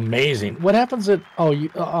 And this is amazing. What happens at you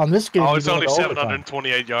on this game? Oh, you it's go only into overtime.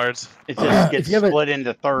 728 yards. It just If gets you have it- split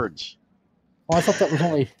into thirds. Oh, I thought that was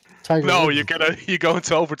only Tiger No, Woods. you go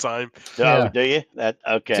into overtime. Oh, Yeah. do you? That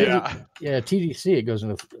okay? Yeah. Yeah, TDC it goes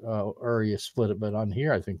into or you split it, but on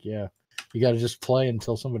here I think you got to just play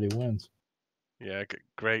until somebody wins. Yeah,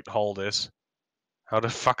 great hole this. How the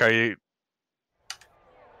fuck are you?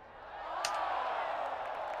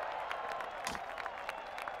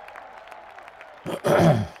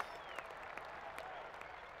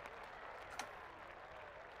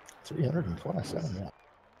 $327. Yeah.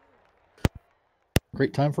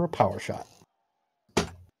 Great time for a power shot.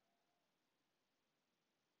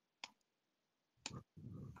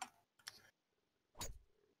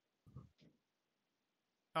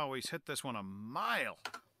 Oh, he's hit this one a mile.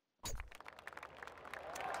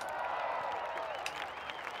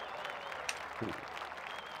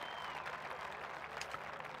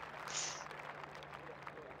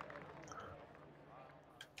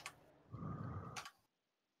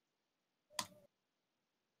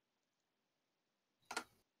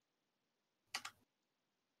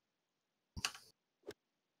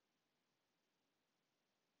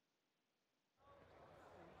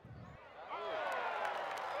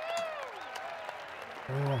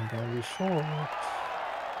 Oh, I'm gonna be short.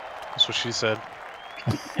 That's what she said.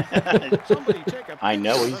 Somebody take a I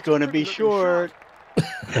know picture. he's That's a going to pretty be looking short.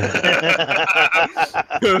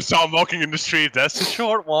 shot. Saw him walking in the street. That's a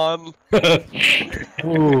short one.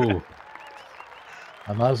 Ooh.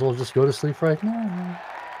 I might as well just go to sleep right now.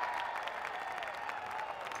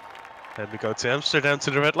 Then we go to Amsterdam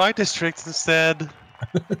to the red light district instead.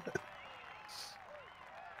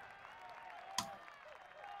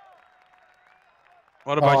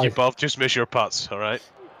 What about Oh, you I- both? Just miss your putts, all right?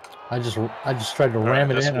 I just tried to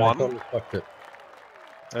ram it that's in and one. I totally fucked it.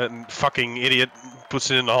 And fucking idiot puts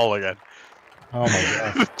it in the hole again. Oh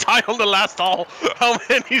my god. Tie on the last hole. How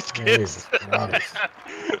many skids? Jesus Christ.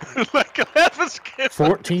 Like 11 skids.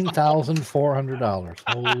 $14,400.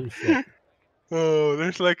 Holy shit. Oh,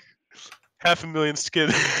 there's like 500,000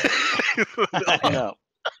 skid. I know.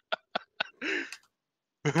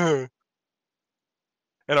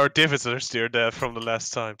 And our divots are still there from the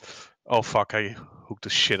last time. Oh fuck, I hooked the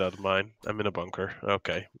shit out of mine. I'm in a bunker.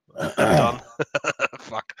 Okay. I'm done.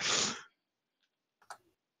 Fuck.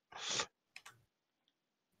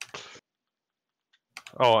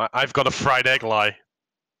 Oh, I've got a fried egg lie.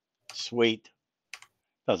 Sweet.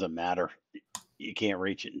 Doesn't matter. You can't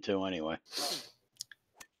reach it in 2 anyway.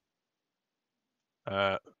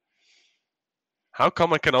 How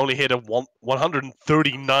come I can only hit a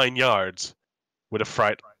 139 yards with a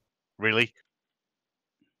fried? Really?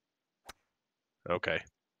 Okay.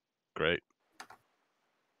 Great.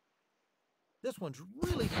 This one's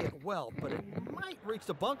really hit well, but it might reach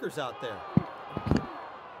the bunkers out there.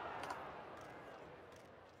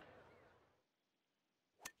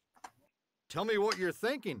 Tell me what you're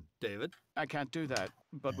thinking, David. I can't do that,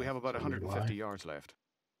 but we have about 150 yards left.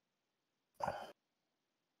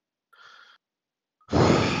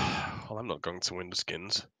 Well, I'm not going to win the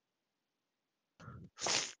skins.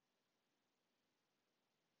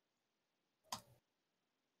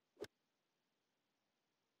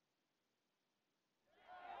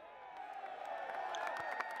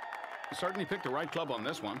 Certainly picked the right club on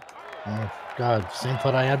this one. Oh god, same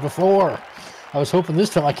putt I had before. I was hoping this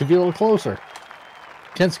time I could be a little closer.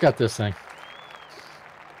 Kent's got this thing.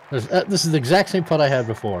 This is the exact same putt I had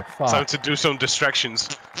before. Fuck. Time to do some distractions.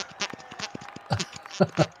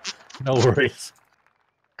 No worries.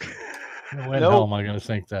 No way in hell am I going to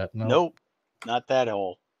think that. No. Nope. Not that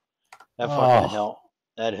hole. That Oh. fucking hill.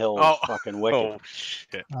 That hill is fucking wicked. Oh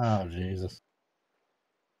shit. Oh, Jesus.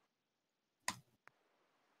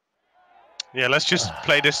 Yeah, let's just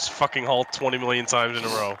play this fucking hole 20 million times in a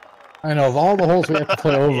row. I know, of all the holes we have to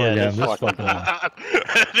play over Yeah, again, this this fucking fucking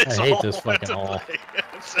one. This I hate hole this we have fucking to hole. play.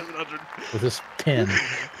 700. With this pin.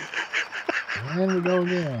 And we go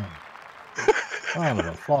again. Son of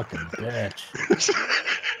a fucking bitch.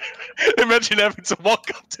 Imagine having to walk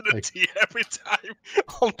up to the Like- tee every time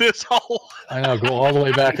on this hole. I know, go all the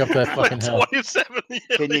way back up that fucking Like hill. 27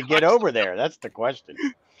 Can you get over there? That's the question.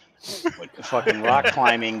 With the fucking rock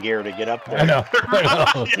climbing gear to get up there. I know.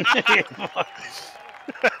 I know.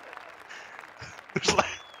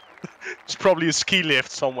 There's probably a ski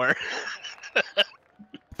lift somewhere.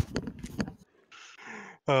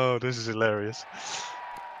 Oh, this is hilarious.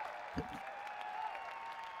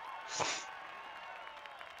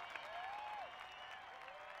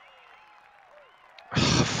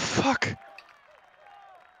 Fuck.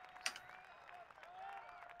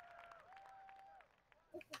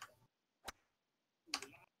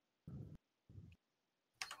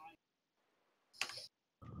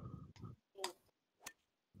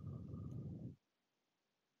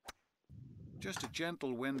 Just a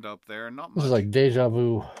gentle wind up there, not This much. is like deja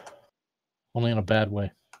vu, only in a bad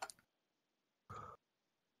way.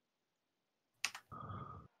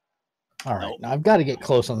 All right, now I've got to get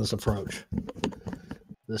close on this approach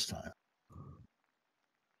this time.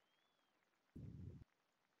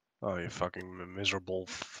 Oh, you fucking miserable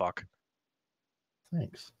fuck.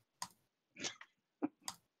 Thanks.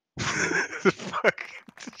 Fuck.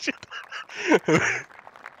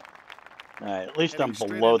 All right, at least Heading I'm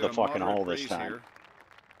straight below into the a fucking moderate hole this breeze time.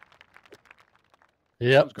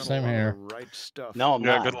 here. Yep, It's got a same lot of here. the Right stuff. No, I'm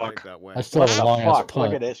Yeah, not. good Take luck. that way. I still What have a the long ass fuck? Look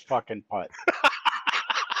putt. at this fucking putt.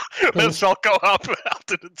 Let's all go up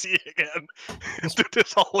to the tee again. Do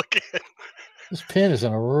this all again. This pin is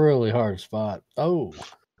in a really hard spot. Oh,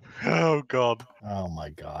 Oh god. oh my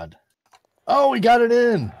god. Oh, he got it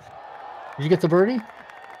in. Did you get the birdie?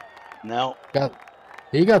 No,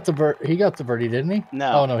 He got the birdie, didn't he?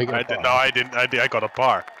 No. Oh no, he got. I a did. par. No, I didn't. I got a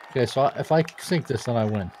par. Okay, so if I sink this, then I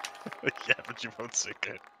win. Yeah, but you won't sink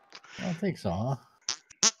it. I don't think so, huh?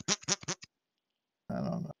 I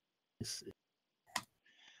don't know. Let's see.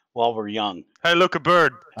 while we're young. Hey, look, a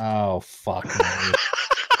bird. Oh fuck me.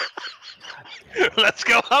 Let's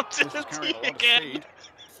go up to This the is carrying tee a lot of again. speed.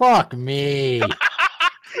 Fuck me.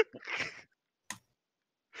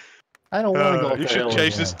 I don't want to go up You that should hill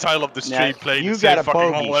change again. this title of the Now, stream. Playing you the same got a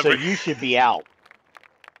fucking bogey, hole so every. you should be out.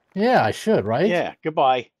 Yeah, I should, right? Yeah,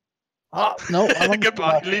 goodbye. Oh, no, I don't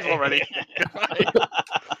Goodbye. Leave already. Goodbye.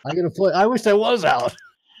 I gotta play. I wish I was out.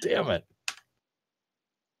 Damn it.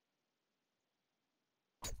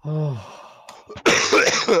 Oh,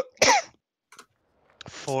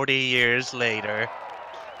 40 years later.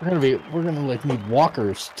 We're gonna like need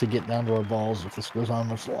walkers to get down to our balls if this goes on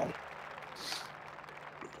much longer.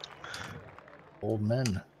 Old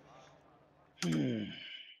men.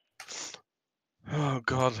 Oh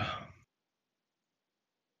God.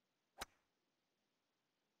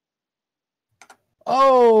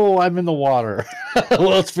 Oh, I'm in the water.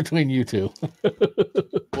 Well, it's between you two.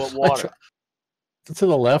 What water? To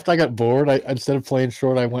the left, I got bored. I instead of playing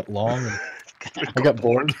short, I went long, and I got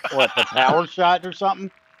bored. What, the power shot or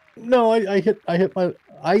something? No, I hit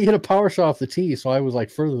a power shot off the tee, so I was like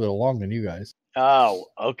further along than you guys. Oh,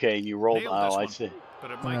 okay. And you rolled. Nailed Oh, this I one. see.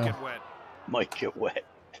 But it might get wet. Might get wet.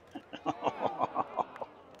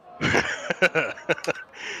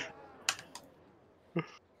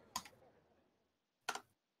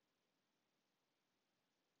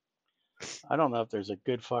 I don't know if there's a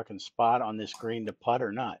good fucking spot on this green to putt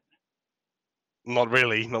or not. Not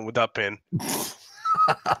really. Not with that pin.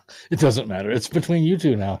 It doesn't matter. It's between you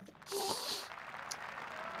two now. Of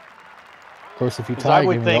course, if you 'Cause tie, I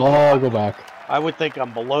would give me think- I'll go back. I would think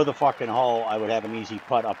I'm below the fucking hole. I would have an easy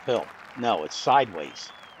putt uphill. No, it's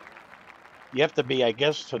sideways. You have to be, I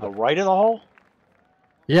guess, to the right of the hole.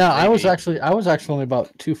 Yeah, I was Maybe. actually only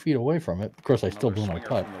about 2 feet away from it. Of course, I still Another blew my swinger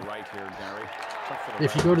putt. from the right here, Gary. Tough for the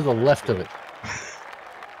If you right. go to the left of it,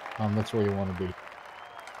 that's where you want to be.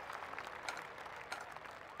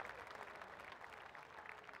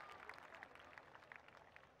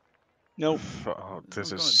 Nope. Oh,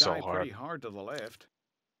 this It's is so gonna die pretty hard. hard to the left.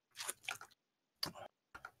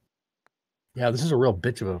 Yeah, this is a real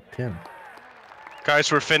bitch of a pin.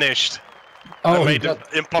 Guys, we're finished. Oh, I made you the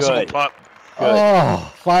got, impossible Good. putt.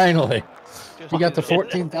 oh, finally. Just You got the did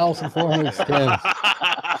it. 14,400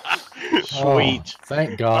 spins. Sweet. Oh,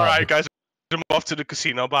 thank God. All right, guys, I'm off to the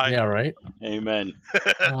casino. Bye. Yeah, right? Amen.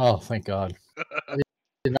 Oh, thank God. I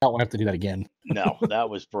did not want to have to do that again. No, that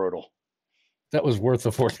was brutal. That was worth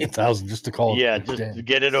the 14,000 just to call it. Yeah, a just day. to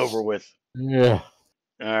get it over with. Yeah.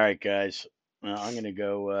 All right, guys. Well, I'm gonna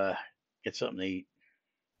go get something to eat.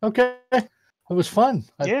 Okay. It was fun.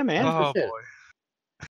 Yeah, man. Oh appreciate it. boy.